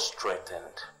 I was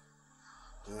threatened.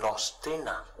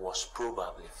 Nostina was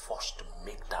probably forced to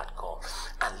make that call,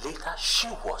 and later she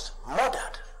was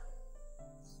murdered.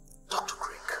 Dr.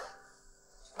 Craig,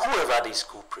 whoever this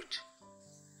culprit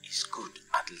is good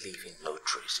at leaving no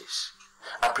traces.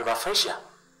 And prima facie,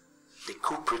 the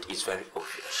culprit is very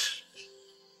obvious.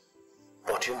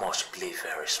 But you must play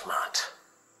very smart.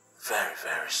 Very,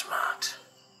 very smart.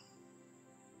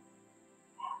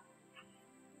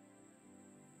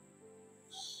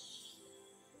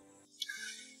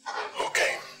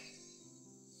 Okay.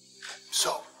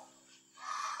 So,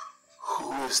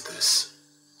 who is this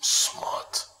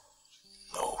smart,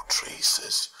 no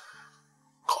traces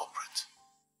culprit?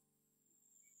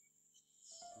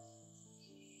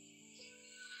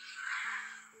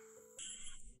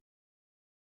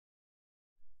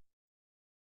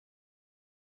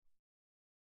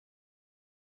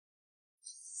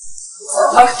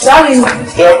 Darling.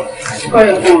 Yeah.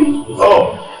 Where are you going?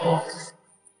 Oh.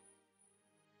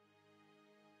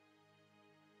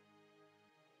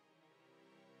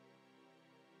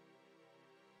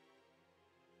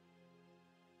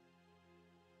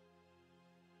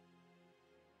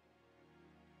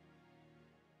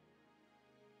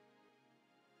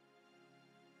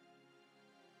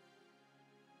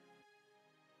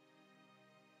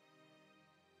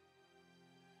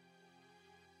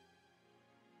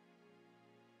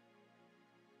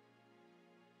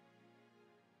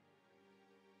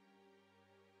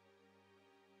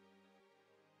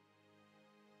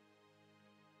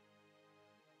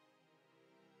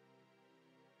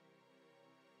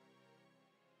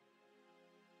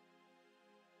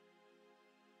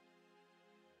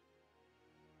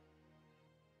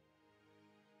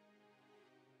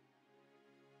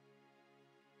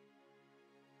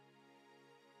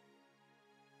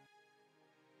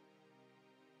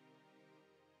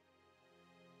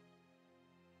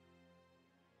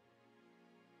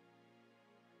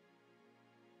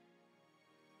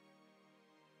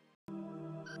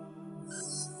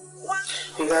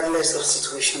 Regardless of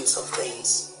situations of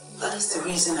things, that is the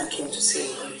reason I came to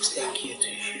say a huge thank you to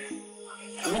you.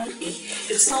 I mean,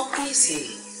 it's not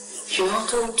easy, you know,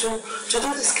 to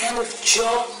do this kind of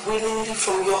job willingly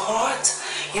from your heart.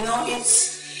 You know,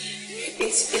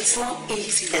 it's not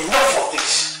easy. Enough of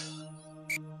this!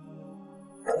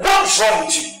 What is wrong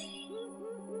with you?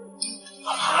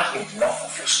 I've had enough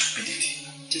of your stupidity.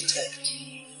 Detective.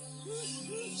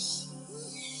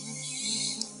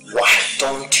 Why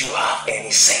don't you have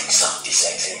any sense of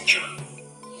decency in you?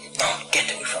 Now get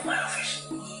away from my office.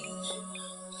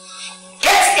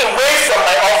 Get away from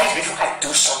my office before I do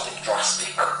something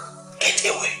drastic. Get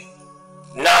away.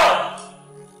 Now!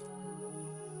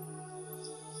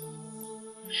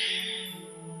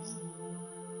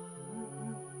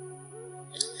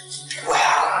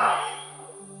 Well,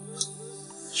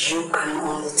 you can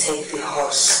only take the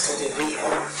horse to the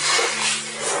river,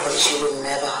 but you will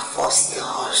never force the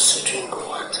horse to drink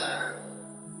water.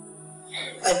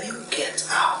 I will get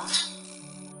out.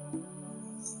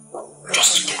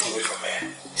 Just get away from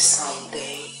here.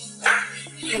 Someday,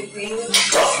 you will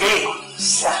Of me!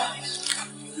 stop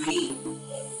me.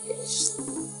 Yes.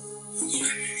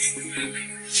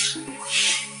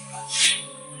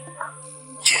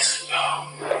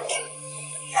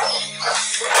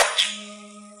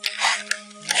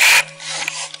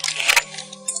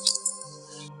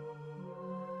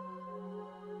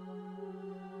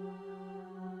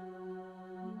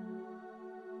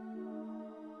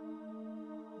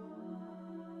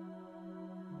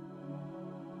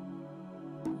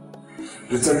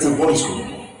 Detective, what is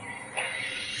going on?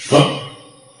 Huh?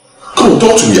 Come on,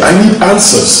 talk to me. I need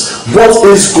answers. What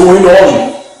is going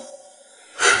on?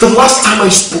 The last time I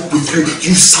spoke with you,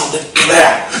 you sounded clear.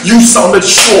 You sounded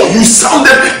sure. You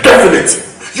sounded definite.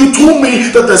 You told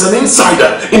me that there's an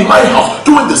insider in my house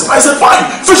doing this. And I said, fine,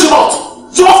 fish him out.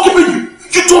 So I've given you.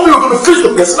 You told me we were going to fish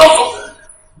the person out.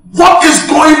 What is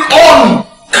going on?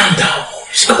 Calm down,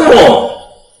 boys. Come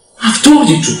on. I've told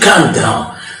you to calm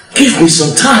down. Give me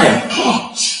some time.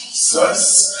 Oh,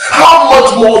 Jesus. How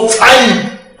much more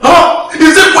time? Huh?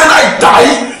 Is it when I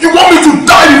die? You want me to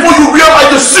die before you realize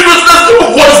the seriousness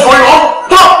of what is going on?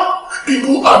 Huh?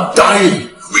 People are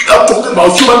dying. We are talking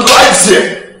about human lives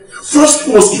here. First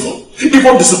it was Yvonne.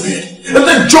 Yvonne disappeared. And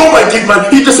then Joe, my kid man,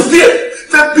 he disappeared.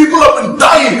 Then people have been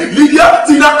dying. Lydia,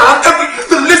 Tina, and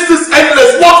the list is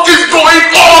endless. What is going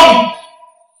on?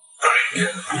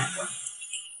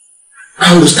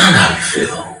 I understand how you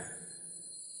feel.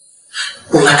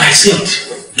 But like I said,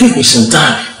 give me some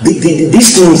time.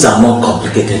 These things are more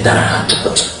complicated than I had to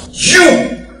put.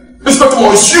 You! Inspector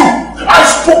Morris, you! I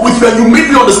spoke with you and you made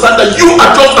me understand that you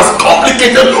are just as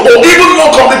complicated or even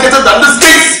more complicated than this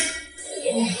case!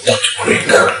 Don't worry.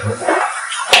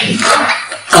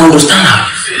 I understand how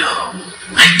you feel.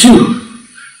 I do.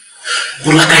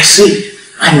 But like I said,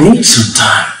 I need some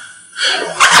time.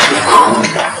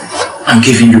 I'm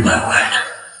giving you my word.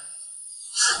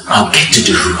 I'll get to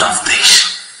the root of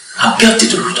this. I'll get to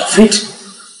the root of it.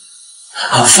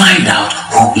 I'll find out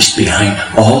who is behind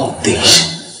all this.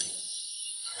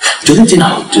 The only thing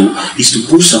I'll do is to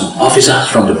put some officers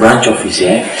from the branch office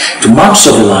here to mount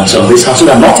surveillance on this house so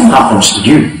that nothing happens to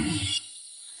you.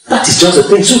 That is just the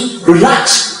thing. So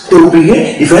relax. They will be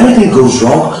here. If anything goes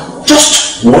wrong,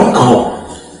 just one call.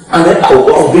 And then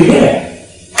I'll be here.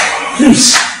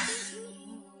 Please.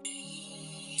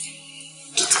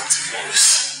 Detective Morris,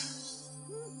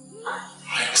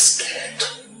 I am scared.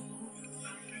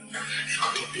 You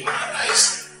could open my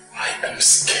eyes. I am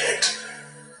scared.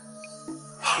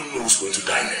 Who knows when to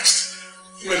die next?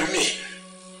 Maybe me,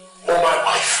 or my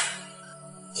wife,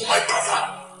 or my brother.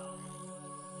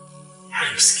 I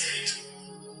am scared.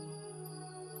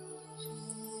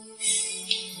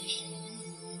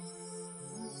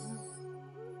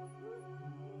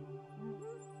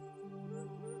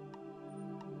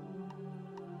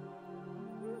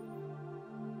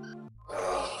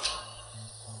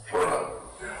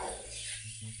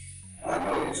 I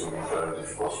know it will be very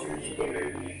difficult for you to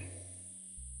believe me,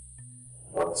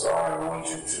 but I want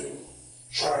you to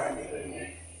try and believe me.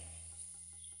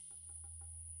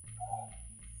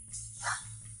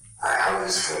 I have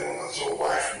this feeling that your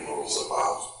wife knows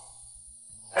about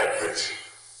everything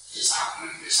that is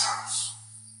happening in this house.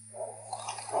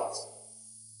 But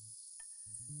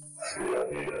I really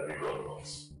need a bigger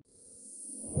loss.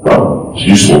 Wow,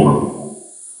 you smoke.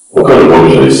 What kind of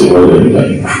rubbish are you saying? Why are you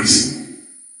like crazy?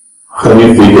 Can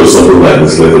you think of something like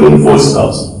this, let alone voice it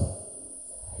out?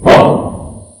 Huh?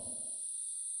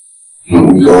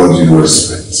 With all due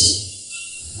respect,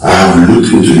 I have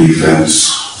looked into the events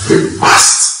for the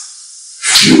past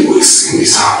few weeks in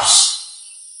this house.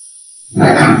 And I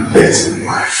can bet my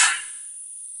wife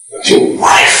that your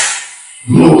wife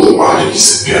knows about the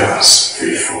disappearance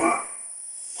before.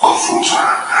 Confront her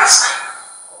and ask her.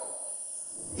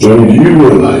 Johnny, do you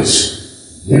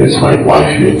realize that it's my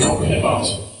wife you're talking about?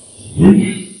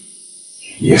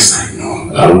 Yes, I know.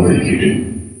 I don't think you do.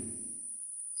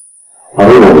 I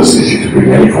don't want this issue to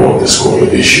bring any form of discord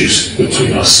or issues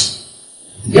between us.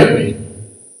 You get me?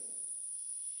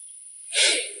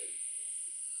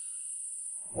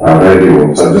 I really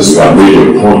won't. I just got made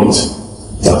your point.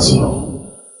 That's enough.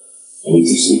 I need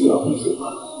to sleep up and feel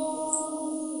better.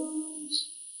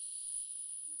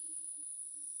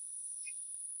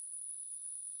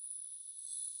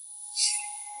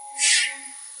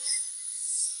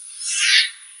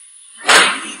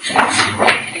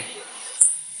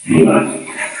 Good night.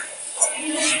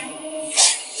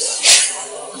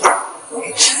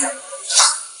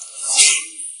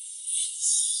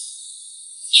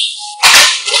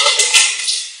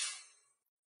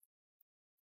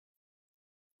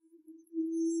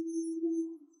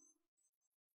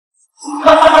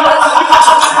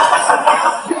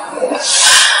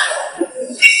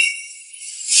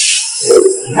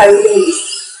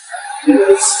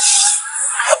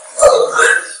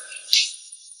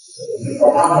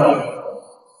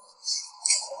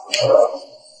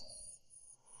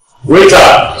 Waiter!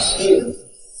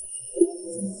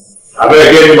 I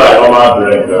better give you my normal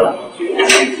drink.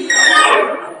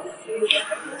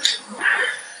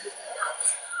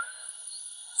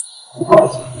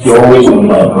 You're always on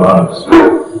my hands.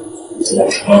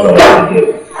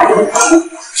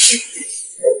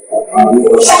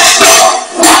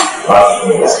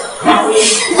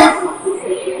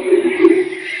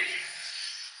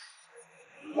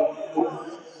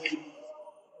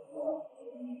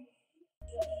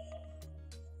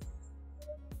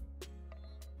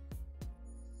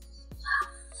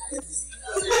 Belinda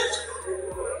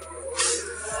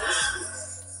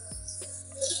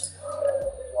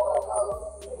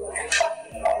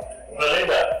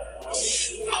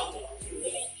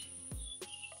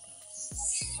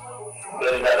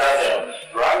Daniel,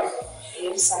 right?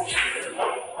 Yes, sir.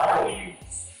 How are you?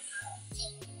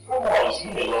 Come on, it's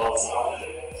been a long time.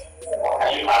 Why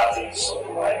are you acting so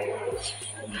like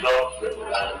not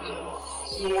representing?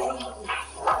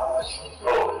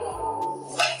 Oh.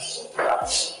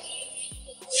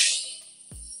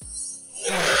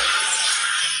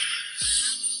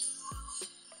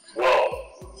 Well,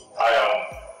 I am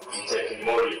taking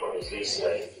Mori for his case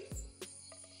today.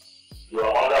 You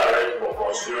are under arrest for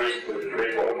conspiring to the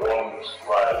break of one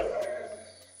file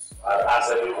and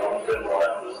accidentally committed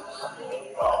one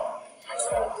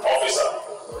officer.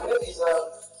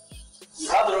 You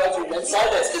have the right to remain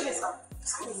silent. Excuse me, sir.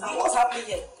 What's happening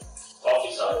here?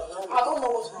 Officer. I don't know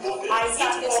what's going on. You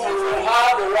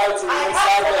have the right to remain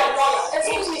silent.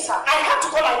 Excuse me, sir. I have to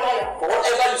call my lawyer. For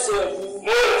whatever you say.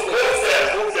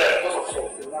 Move them.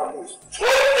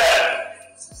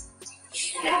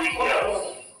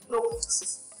 No.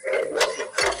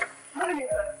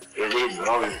 You're good,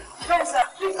 how are you? Fine, sir.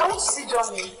 Please, I want to see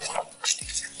Johnny.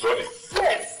 Johnny?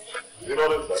 Yes. You know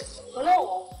that?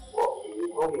 No. Well, you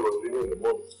told me he was leaving in the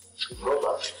morning.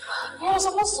 He was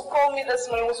supposed to call me this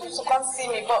morning. He was supposed to come see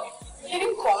me, but he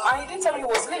didn't come and he didn't tell me he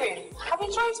was leaving. I've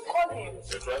been trying to call him.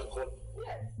 You're trying to call him?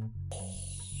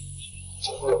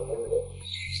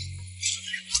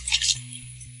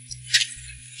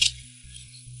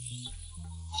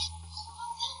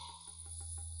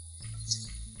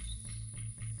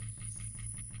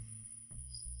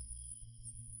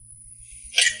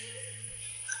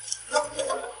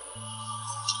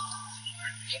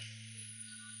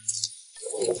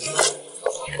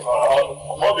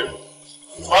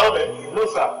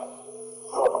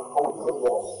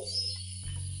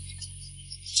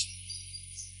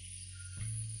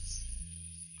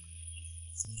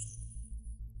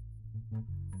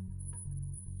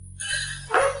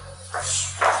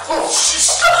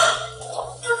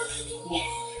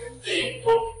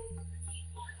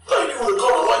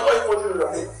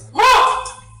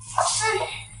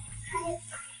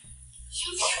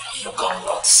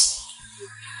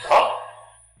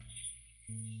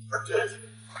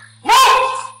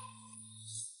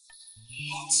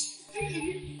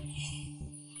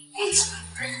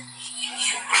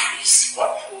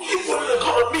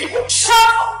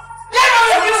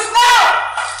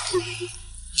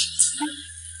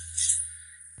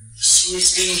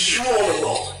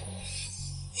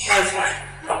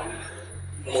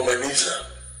 No, sir.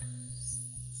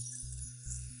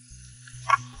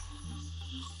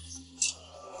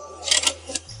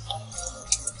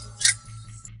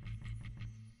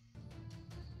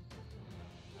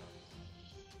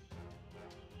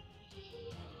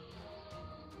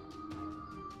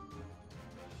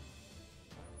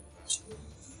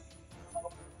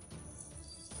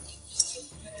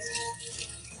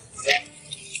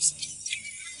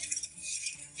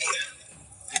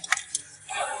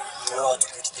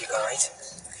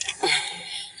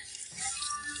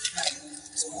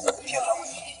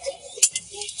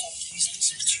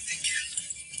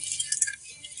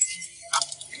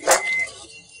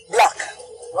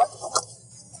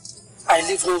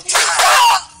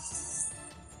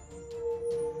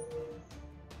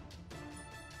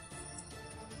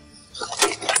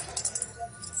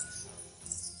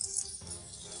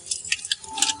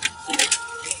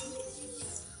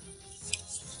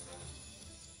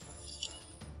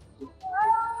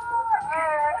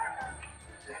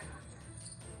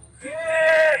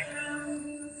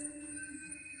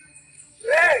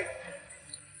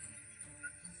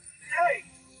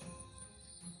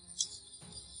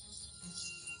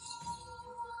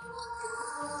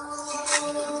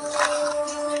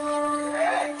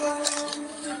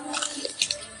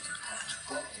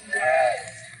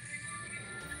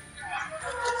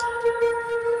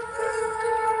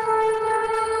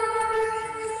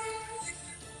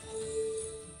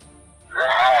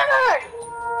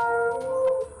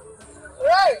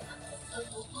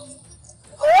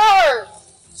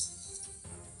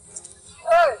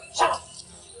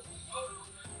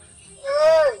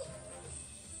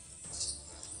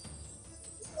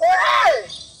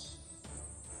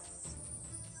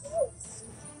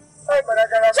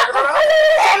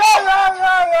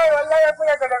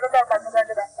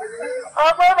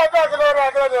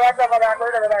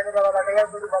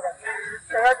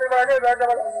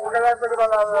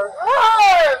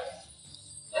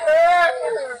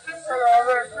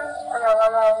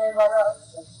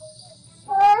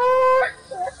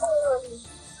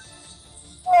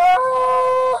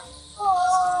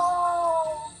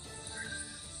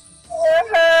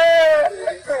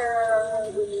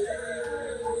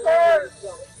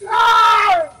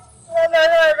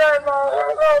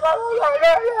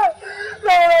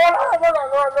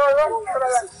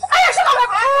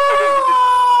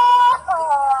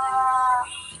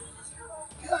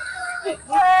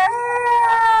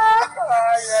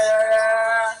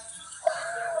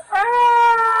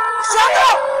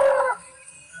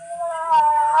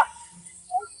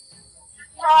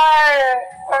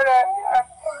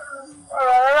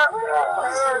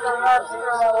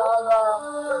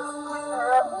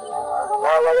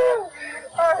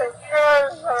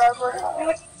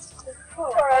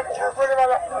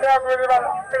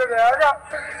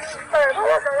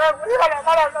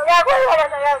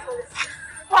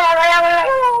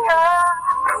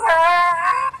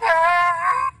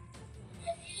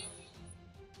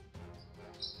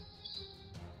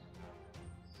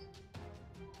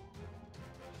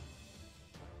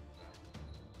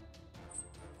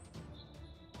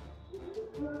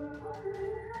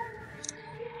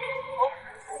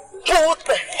 Pull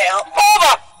the hell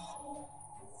over!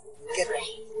 Get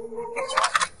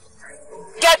down!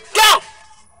 Get down!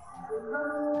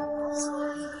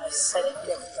 I said it,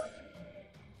 get down.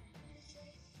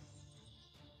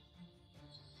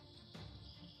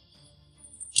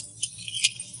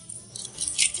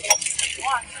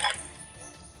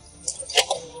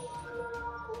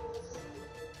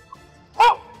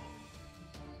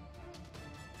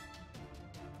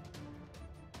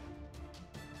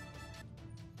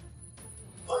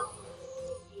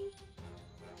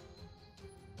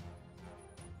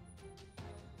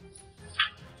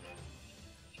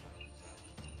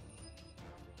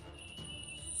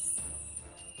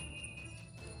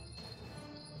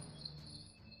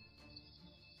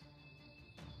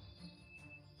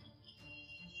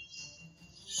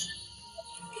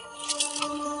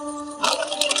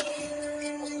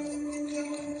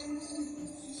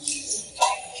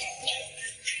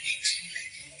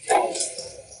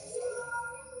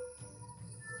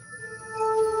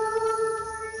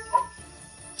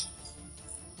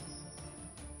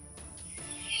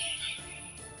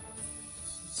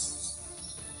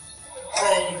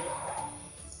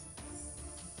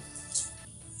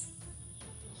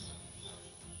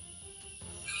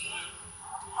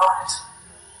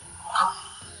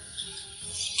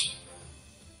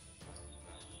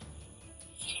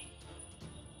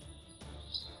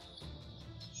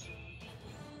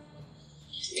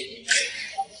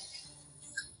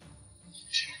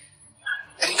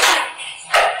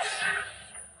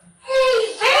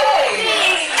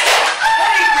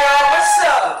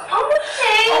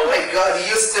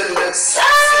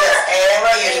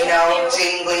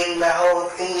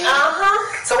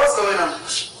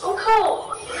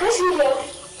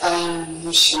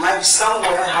 She might be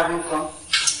somewhere having fun.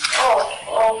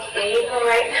 Oh, okay,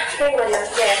 alright. Thank goodness,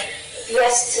 yeah.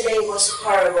 Yesterday was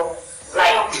horrible.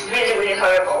 Like, really, really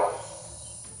horrible.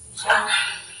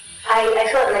 I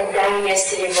felt like dying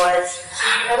yesterday, but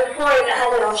at the point I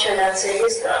had an option and so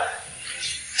just a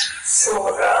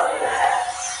small girl.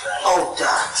 Oh,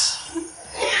 Dad.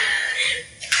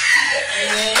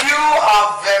 You are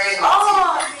very lucky.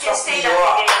 Oh, just say that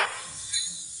again.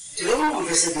 Do you want to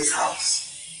visit this house?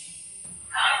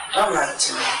 Don't lie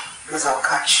to me, because I'll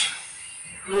catch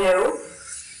you. No.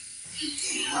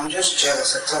 I'm just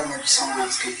jealous. I thought maybe someone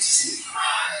else came to see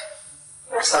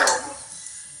me. So,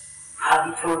 have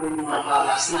you told me about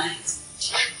last night?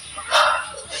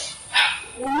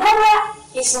 Mama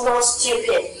is not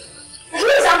stupid.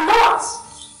 Please, I'm not.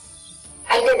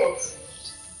 I didn't.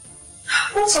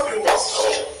 What's up with this?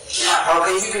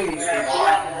 Okay, you can be free.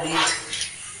 I need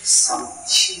some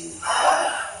cheap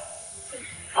water.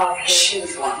 Okay.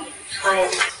 Cheap one. Fine.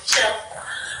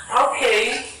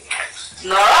 Okay.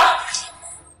 Nora?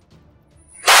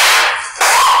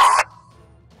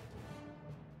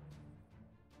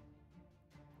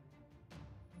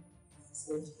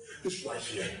 This right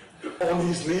here, on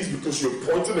his knees because you're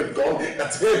pointing a gun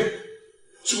at him.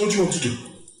 So what do you want to do?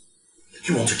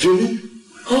 You want to kill me?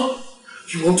 Huh?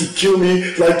 You want to kill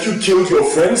me like you killed your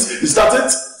friends? Is that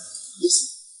it? Listen.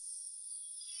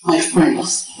 My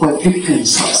friends were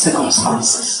victims of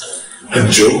circumstances. And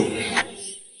Joe?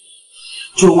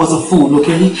 Joe was a fool,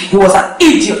 okay? He was an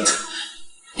idiot.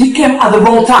 He came at the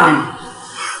wrong time.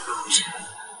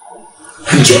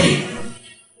 And Johnny?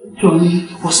 Johnny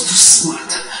was too smart.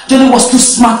 Johnny was too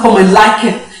smart for my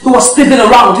liking. He was sniffing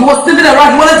around. He wanted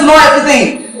to know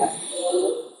everything.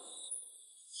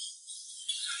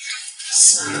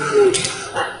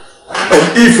 And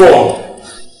Yvonne?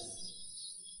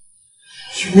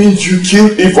 You mean you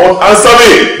killed Yvonne? Answer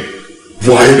me!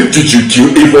 Why did you kill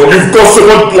Yvonne? You've got so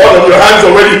much blood on your hands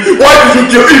already. Why did you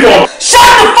kill Yvonne? Shut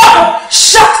the fuck up!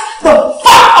 Shut the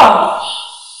fuck up!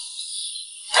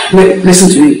 Listen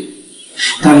to me.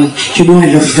 Darling, you know I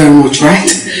love you very much,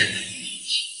 right?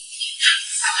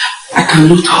 I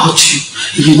cannot hurt you,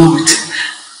 you know it.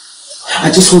 I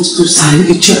just want you to sign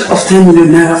a check of 10 million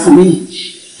naira for me.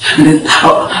 And then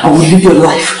I will live your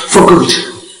life for good.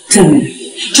 10 million.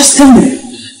 Just 10 million.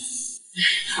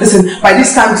 Listen, by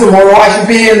this time tomorrow I should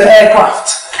be in the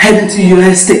aircraft heading to the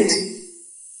United States.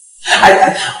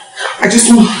 I just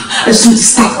want to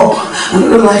start up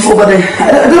another life over there.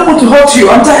 I don't want to hurt you.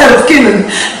 I'm tired of killing.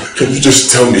 Can you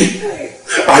just tell me?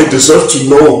 I deserve to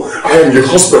know I am your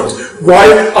husband.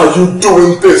 Why are you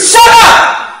doing this? Shut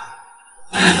up!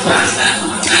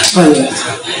 Violet,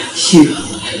 you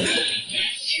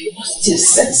must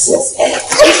just senseless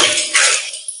act.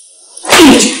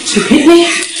 You hit me?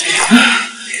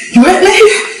 You hit me?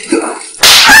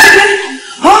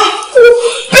 Huh?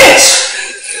 Bitch!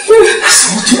 That's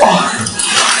what you are.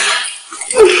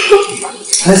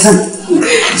 Listen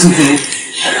to me.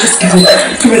 Just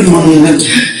give me the money and then...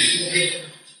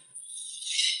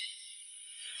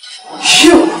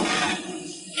 You!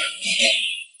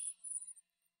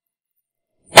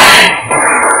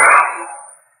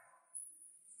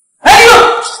 Hey, you!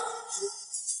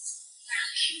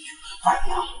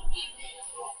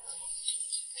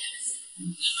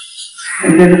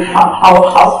 And then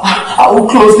I will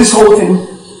close this whole thing.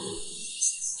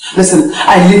 Listen,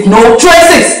 I leave no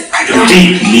traces! I don't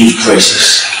leave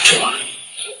traces, Joanna.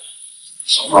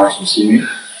 Surprised to see me?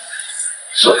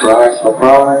 Surprised.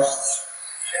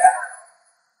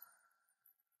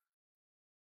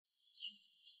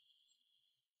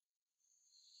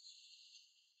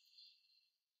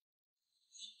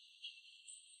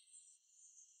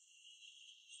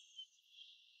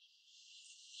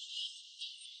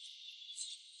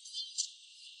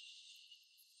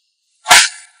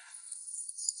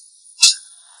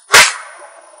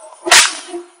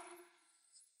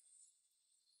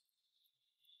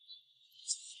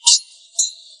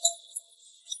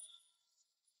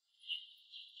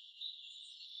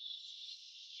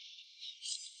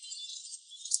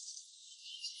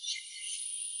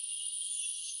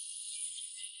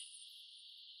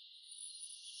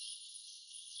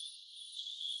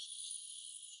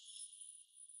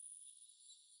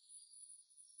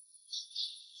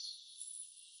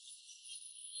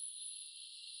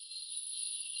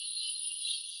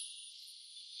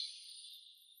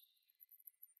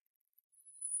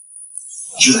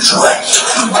 You tried.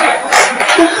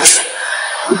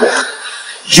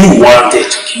 You wanted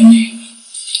to kill me,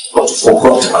 but you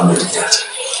forgot to admit that.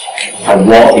 I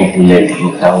wore a bullet,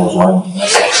 that was one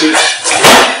message.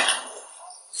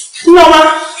 Mama!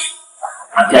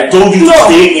 And I told you to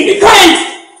stay in the car. Wait!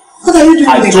 What are you doing? I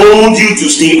told you to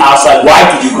stay outside. Why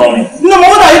did you come in? No,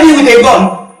 what are you doing with a gun?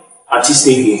 Auntie,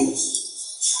 stay here.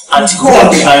 Auntie, go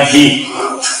behind me.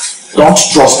 Don't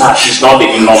trust her. She's not the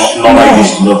normal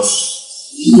used to know.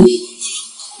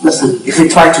 Listen, if you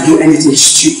try to do anything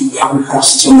stupid, I will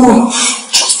bust you. No,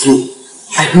 trust me.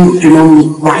 I know you know me,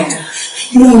 right?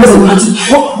 Listen, Auntie,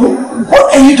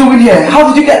 what are you doing here? How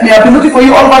did you get me? I've been looking for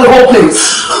you all over the whole place.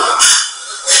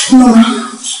 No,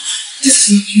 this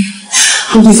is not you.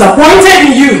 I'm disappointed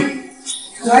in you.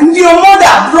 And your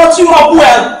mother brought you up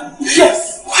well.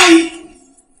 Yes. Why?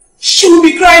 She will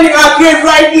be crying in her grave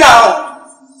right now.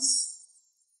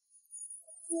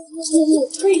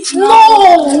 Wait, no,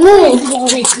 Vicky,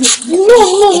 please.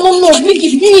 No, Vicky,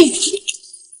 please,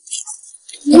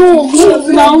 no,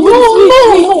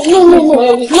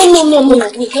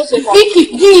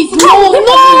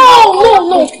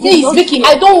 please, Vicky, I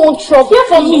don't want trouble. Hear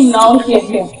from me now, here.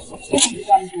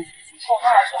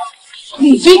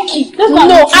 Vicky,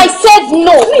 no, I said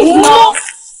no.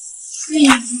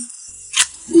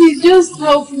 Please, just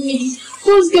help me.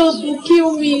 Those girls will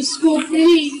kill me in school,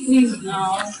 please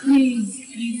now, please.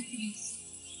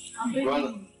 I'm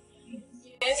begging.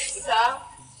 Yes, sir.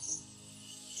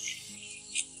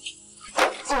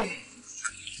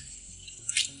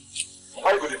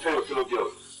 Why you going to tell your fellow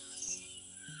girls?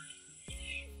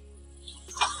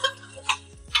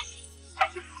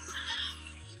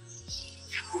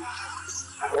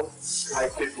 I don't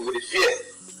like people with fear.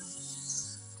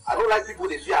 I don't like people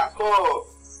with fear at all.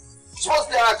 Trust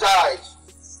their guys.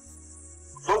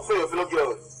 Don't fail your fellow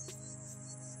girls.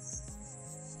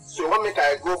 So what make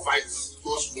I go fight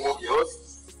those small girls?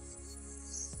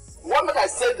 What make I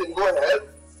send them go help?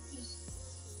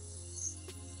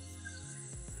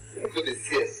 Into the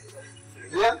fear.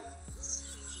 Yeah?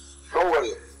 Don't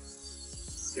worry.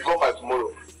 You come by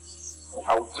tomorrow. I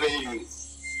will train you.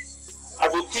 I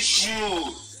will teach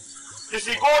you. If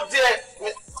you go there,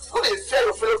 go there fear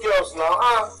your fellow girls now,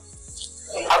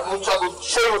 I will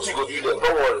show you what you go do there.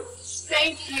 Don't worry.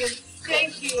 Thank you.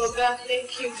 Thank you, Oga.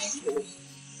 Thank you.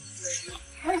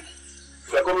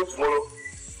 We are coming tomorrow.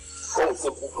 Come with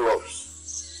simple clubs.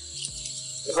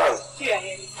 Listen,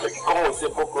 come with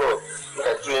simple clubs. I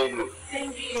train you.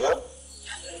 Thank you. Yeah?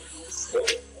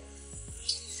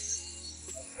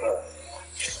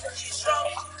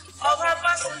 Of her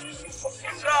person,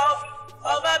 love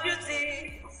of her beauty,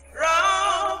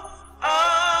 love of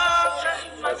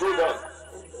her shoulder.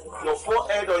 Your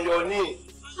forehead on your knee.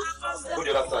 Go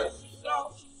the other side.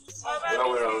 You know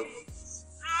where I'm.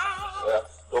 Yeah.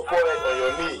 Your forehead on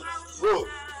your knee. Go.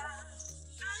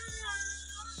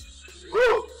 Go.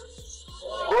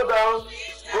 Go down.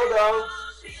 Go down.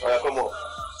 Alright, come on.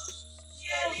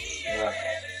 Yeah.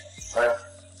 Alright.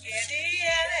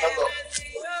 Stand up.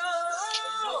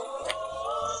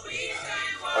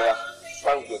 Alright.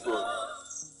 Stand your toes.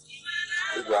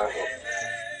 Put your hands up.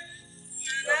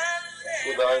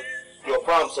 Go down. Your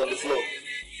palms on the floor.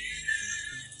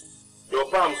 Your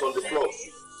palms on the floor.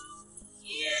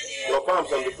 Your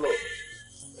palms on the floor.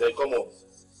 Then come on.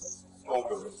 Come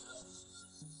on.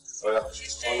 Oh yeah.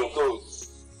 On your toes.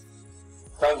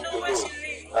 Stand with your toes.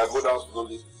 Go down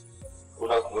slowly. Go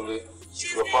down slowly.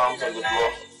 Your palms on the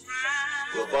floor.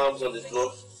 Your palms on the floor.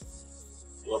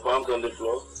 Your palms on the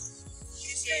floor.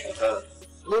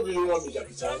 Maybe you want me to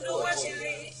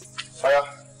fire.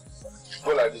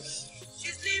 Go like this.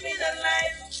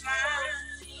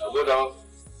 Go down.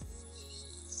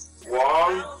 1,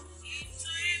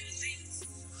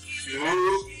 2,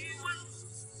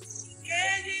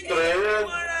 three,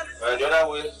 and the other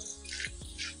way.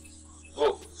 Go.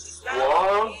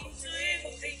 1,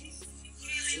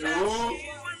 2,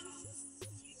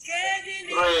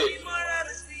 3.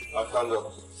 Now stand up.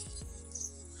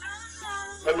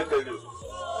 Let me tell you.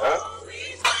 Huh?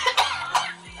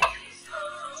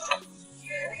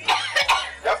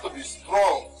 You have to be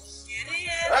strong.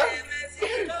 Huh?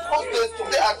 Don't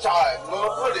stay agile. No,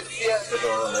 not the fear.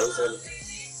 Listen.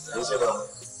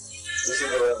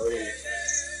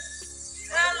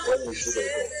 When you shoot a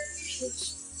gun,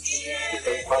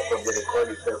 the impact of the recoil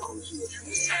effect comes to your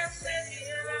shoulder.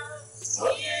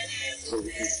 Huh? So if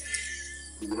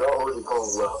you don't hold the gun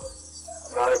well,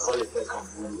 that recoil effect can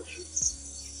move your shoulder.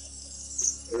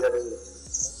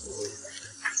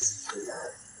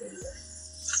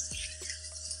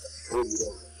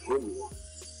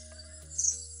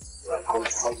 Right,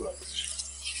 how's that?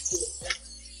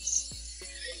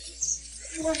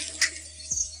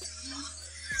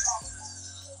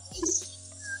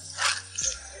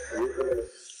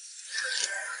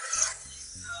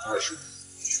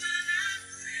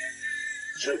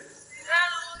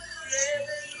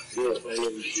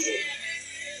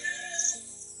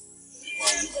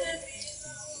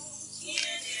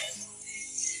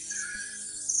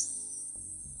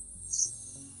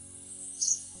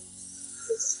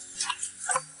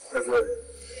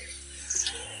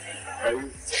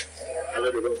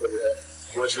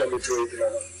 Let me throw it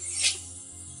together.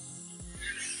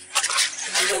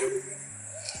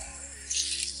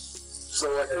 So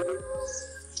what do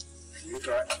you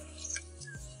try?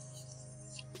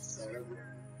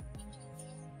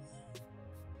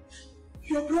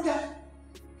 Your brother,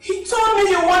 he told me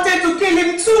you wanted to kill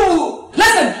him too.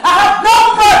 Listen, I have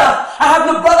no brother. I have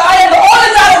no brother. I am the only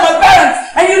child of my parents,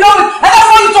 and you know it. And that's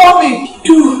what you told me.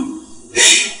 Dude.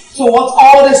 So what's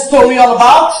all this story all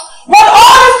about? What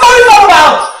all this story all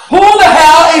about? Who the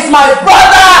hell is my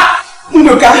brother?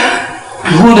 Nduka.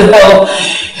 Who the hell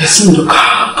is Nduka?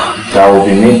 That will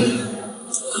be me.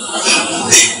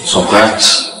 Surprise.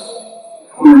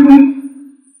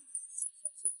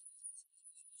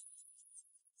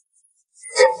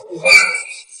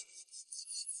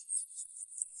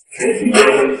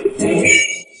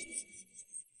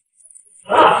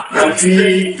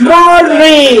 Auntie.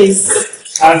 Maurice.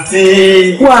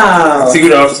 Auntie. Wow. See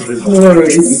good afternoon.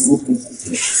 Maurice.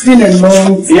 It's been a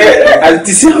long time. Yeah,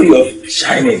 Auntie, see how you're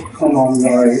shining. Come on,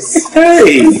 Maurice.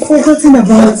 Hey. You've forgotten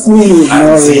about me,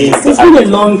 Maurice. It's been a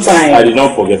long time. I did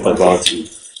not forget about you.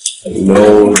 You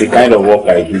know, the kind of work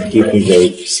I do keep me very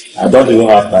busy. I don't even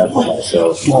have time for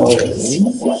myself.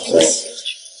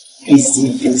 Busy.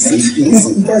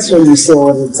 That's what you say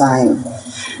all the time.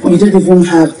 You don't even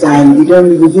have time.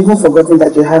 You've even forgotten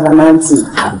that you have an auntie.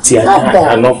 Auntie, I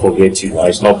cannot forget you.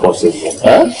 It's not possible.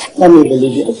 Huh? Let me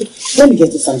believe you. Okay, let me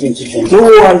get you something to drink.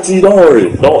 No, Auntie, don't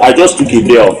worry. No, I just took a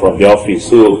day off from the office,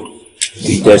 so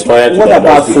it expired. What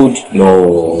about food?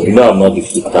 No, you know I'm not the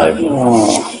food type.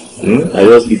 I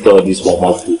just eat all these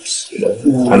normal foods. You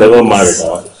know? I never married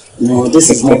now. No, this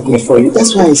is not good for you.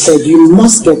 That's why I said you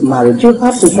must get married. You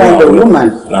have to find a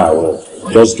woman. Well,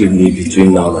 just give me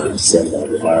between now and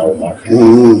December if I will marry.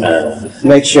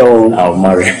 Make sure I'll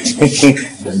marry.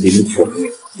 Then they look for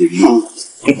me.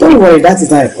 Don't worry, that is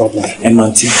not a problem.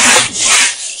 Auntie,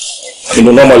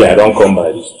 normally I don't come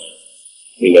by this.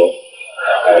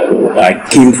 I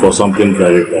came for something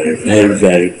very, very, very,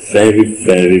 very, very,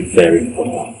 very, very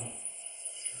important.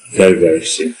 Very, very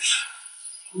serious.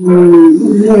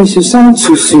 No, you sound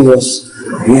too serious.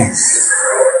 Yes.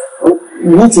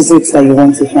 What is it that you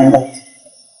want to find out?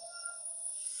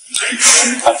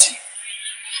 Auntie,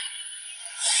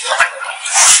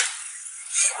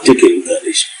 take a look at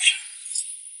this picture.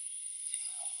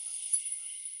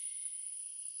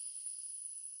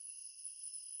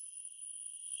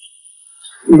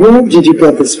 Where did you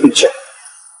get this picture?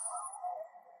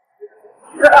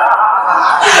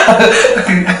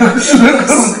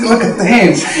 Look at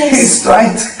him. He's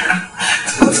trying to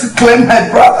claim my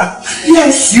brother.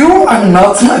 Yes, you are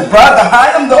not my brother.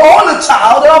 I am the only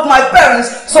child of my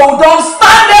parents. So don't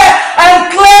stand there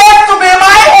and claim to be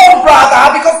my own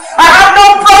brother because I have no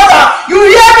brother. You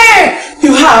hear me?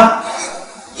 You have.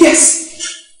 Yes.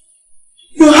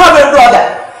 You have a brother.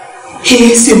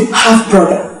 He is your half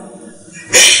brother.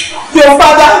 Your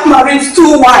father married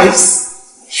 2 wives.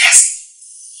 Yes.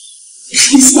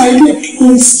 He's my dear,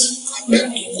 please.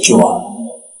 Joanna,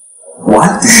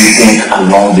 what did you think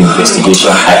along the investigation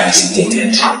I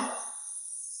hesitated?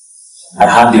 I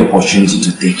had the opportunity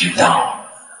to take you down.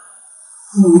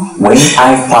 When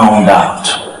I found out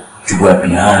you were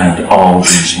behind all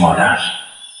these murders,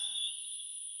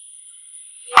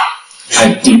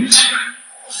 I dipped.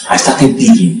 I started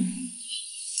digging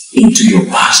into your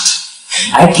past.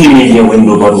 I came in here when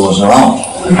nobody was around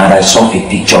and I saw a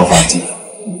picture of Auntie.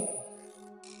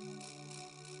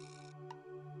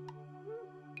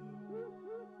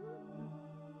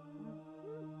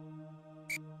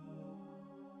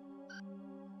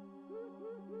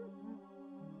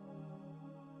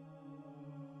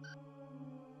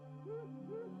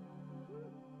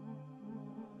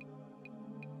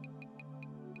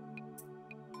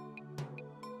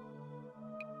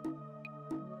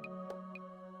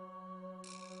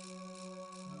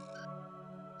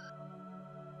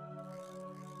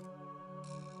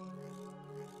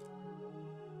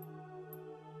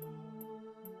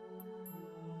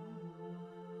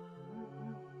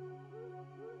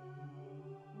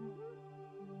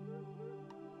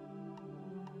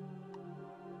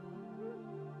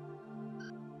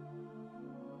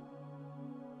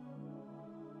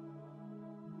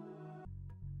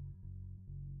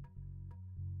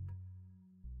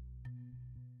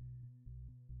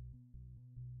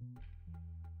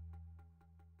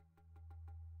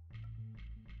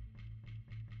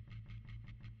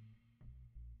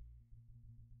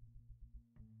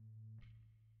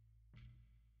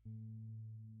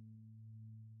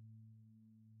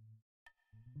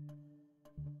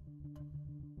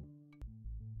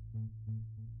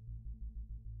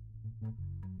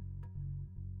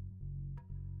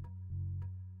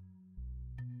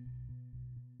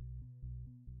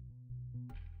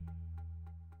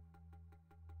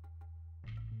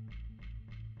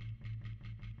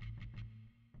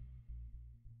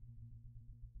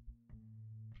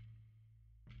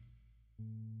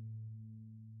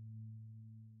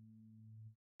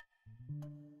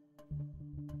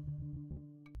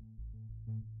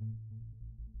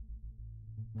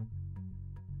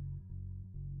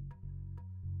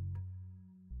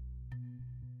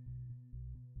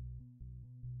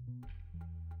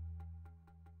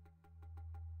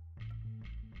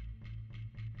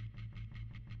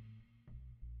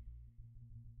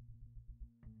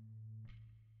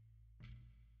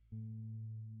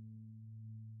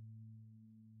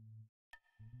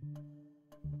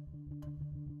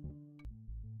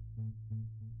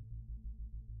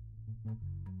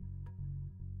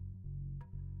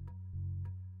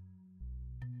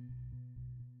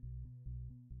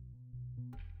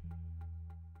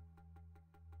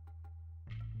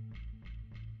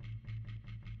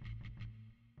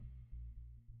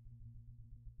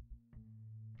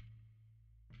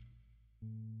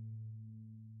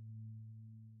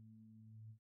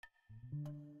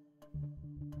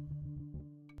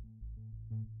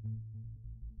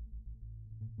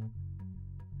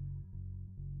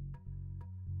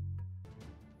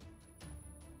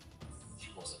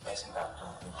 Was the person that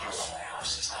dumped my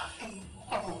house, sister.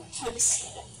 Oh, please.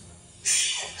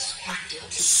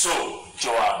 So,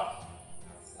 Joanna,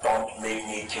 don't make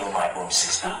me kill my own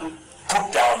sister.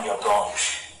 Put down your gun.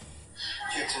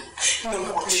 No,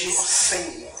 what she's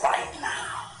saying right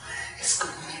now is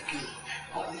going to make me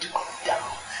want to go down.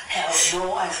 Hell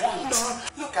no, I won't.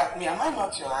 No, look at me. Am I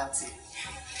not your auntie?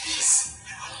 Please,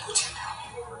 put it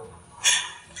down.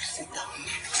 Sit down,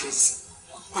 please.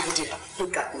 My dear,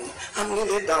 look at me. I'm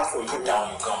kneeling down for you. Put down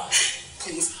your gun.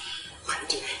 Please, my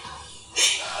dear.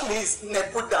 Please,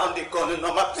 put down the gun,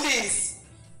 Norma. Please.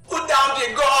 Put down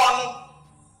the gun.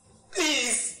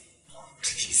 Please.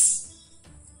 Please.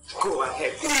 Go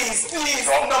ahead. Please, please.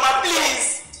 Norma,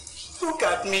 please. Look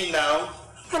at me now.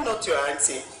 I'm not your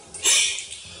auntie.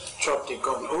 Drop the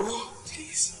gun. Oh,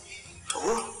 please.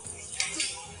 Oh,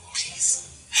 please.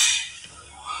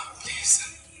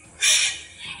 Please.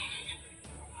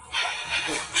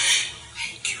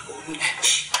 Thank you.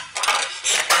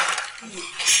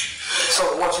 So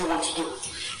what you want to do?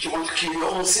 You want to kill your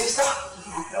own sister?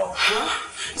 No.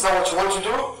 Huh? Is that what you want to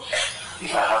do?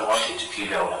 If I had wanted to kill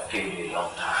her, I would have killed you a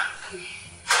long time.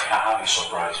 I have a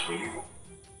surprise for you.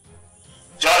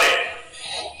 Johnny!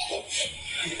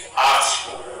 Ask.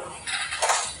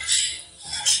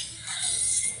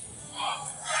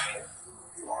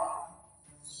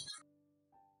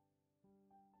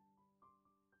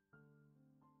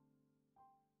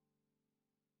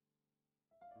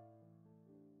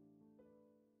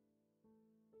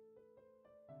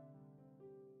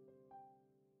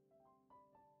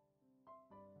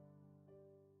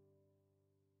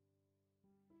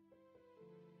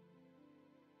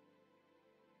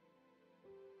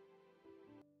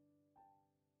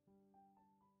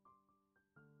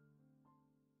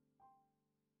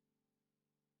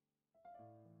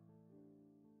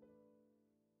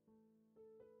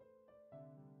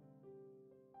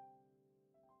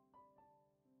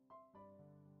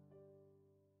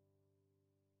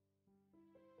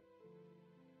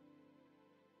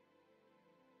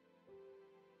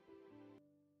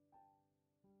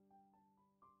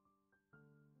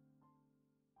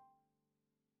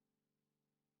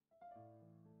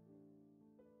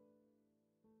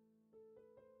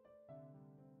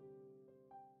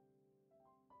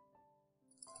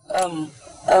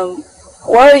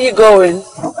 Where are you going?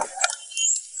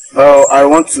 Oh, I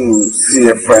want to see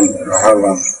a friend. I have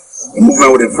a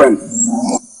movement with a friend.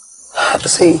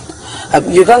 See,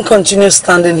 you can't continue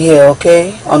standing here,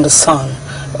 okay, on the sun.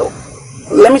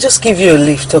 Let me just give you a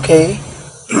lift, okay?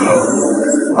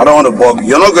 I don't want to bug you.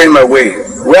 You're not going my way.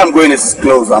 Where I'm going is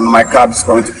close and my cab is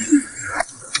going to be.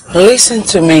 Listen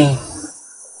to me.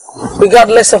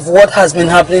 Regardless of what has been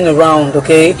happening around,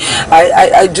 okay?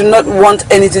 I do not want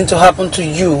anything to happen to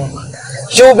you.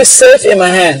 You will be safe in my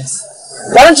hands.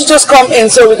 Why don't you just come in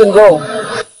so we can go?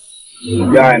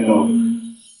 Yeah, I know.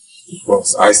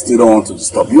 But I still don't want to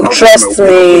disturb you. Trust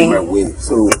me. My way,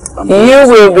 so you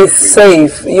will be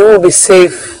safe. You will be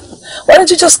safe. Why don't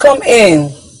you just come in,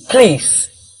 please?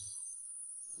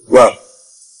 Well,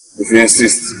 if you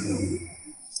insist,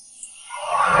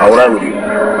 I will ride with you.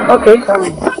 Okay, come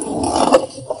in.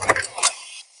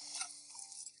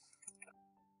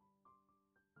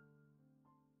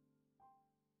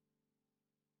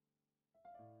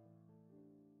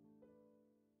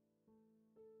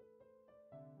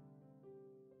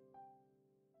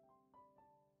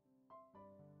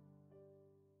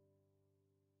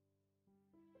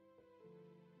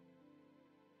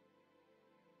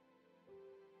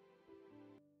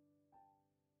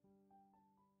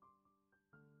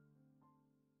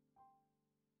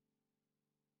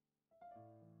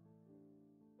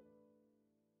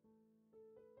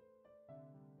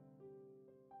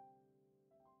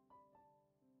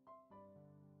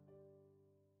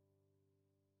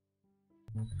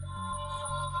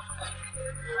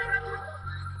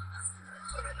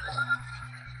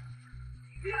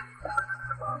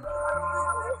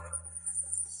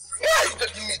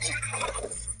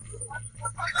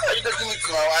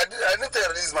 I need to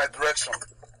release my direction.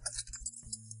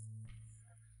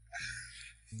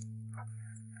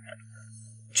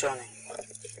 Johnny.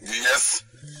 Yes?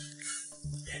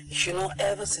 You know,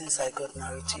 ever since I got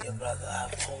married to your brother,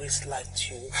 I've always liked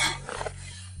you.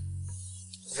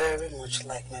 Very much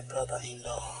like my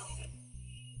brother-in-law.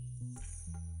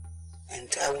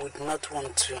 And I would not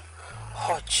want to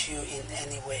hurt you in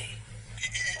any way.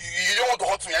 You don't want to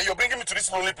hurt me, and you're bringing me to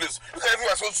this lonely place. Look at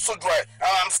everywhere, so dry.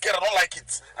 I'm scared. I don't like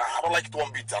it. I don't like it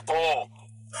one bit at all.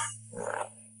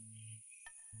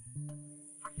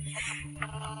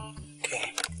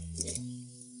 Okay.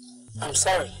 I'm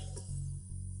sorry.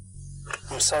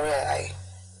 I'm sorry I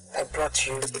brought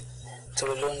you to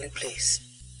a lonely place.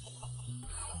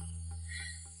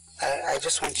 I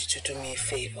just want you to do me a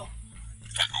favor.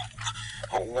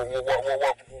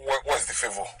 What's the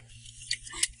favor?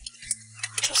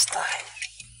 Just die.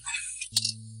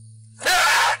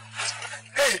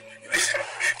 Hey!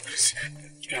 Please.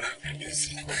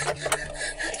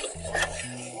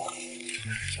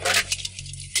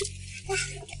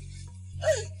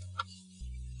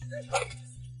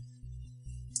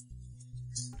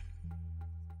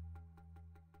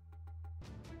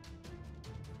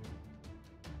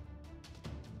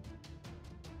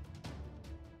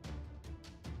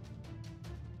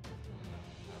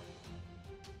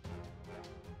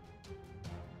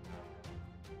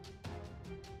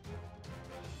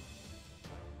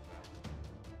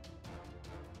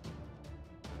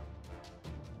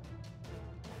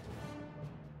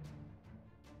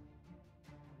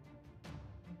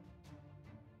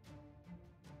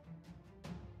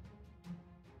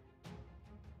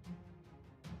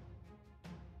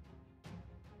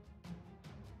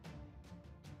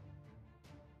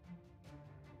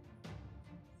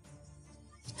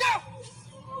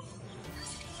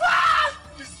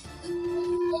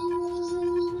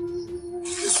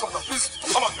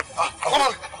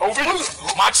 Come on.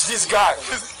 I'll match this guy.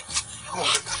 Come on.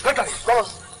 Come on.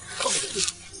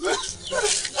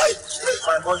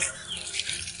 My boy.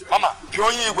 Mama,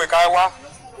 Pionyi Wekaiwa.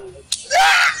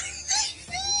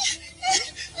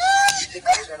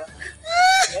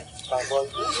 My boy.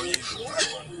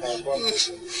 My boy.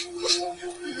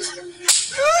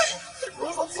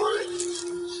 I'm sorry.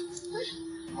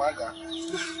 My God.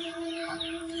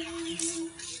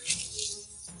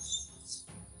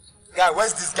 Guy,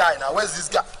 where's this guy now? Where's this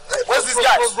guy? Where's this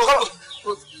guy?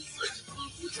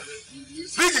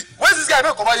 Biggie, where's this guy?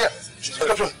 No, come on here.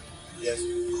 Yes.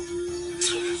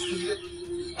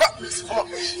 Come on.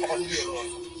 Come on.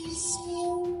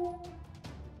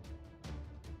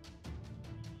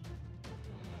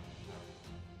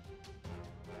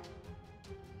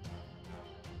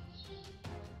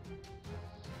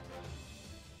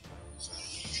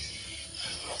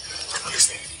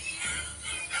 Listen,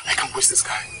 I can't waste this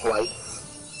guy. Why?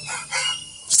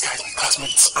 This guy is my classmate.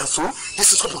 And so?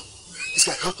 This is what. This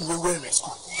guy helped me well in my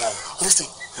school. Yeah. Listen,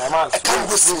 my man, I can't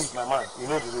waste him. My man, you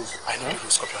know the rules. I know the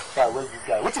rules, Scorpion. Yeah, where's this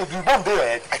guy? What if you bomb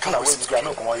there? I can't waste this guy.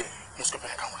 No, come on. No,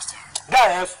 Scorpion, I can't waste him.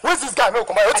 Guy, where's this guy? No,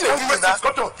 come on. What if you waste him,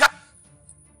 Scorpion? Yeah.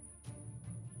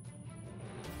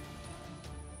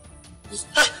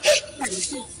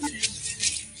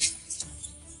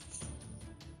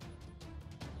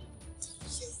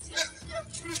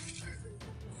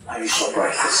 Are you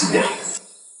surprised to see them?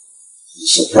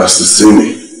 Surprised to see me?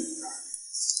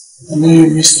 I know you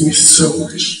missed me so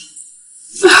much.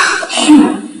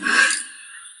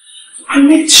 I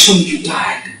made sure you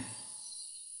died.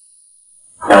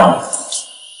 Now,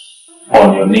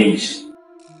 on your knees.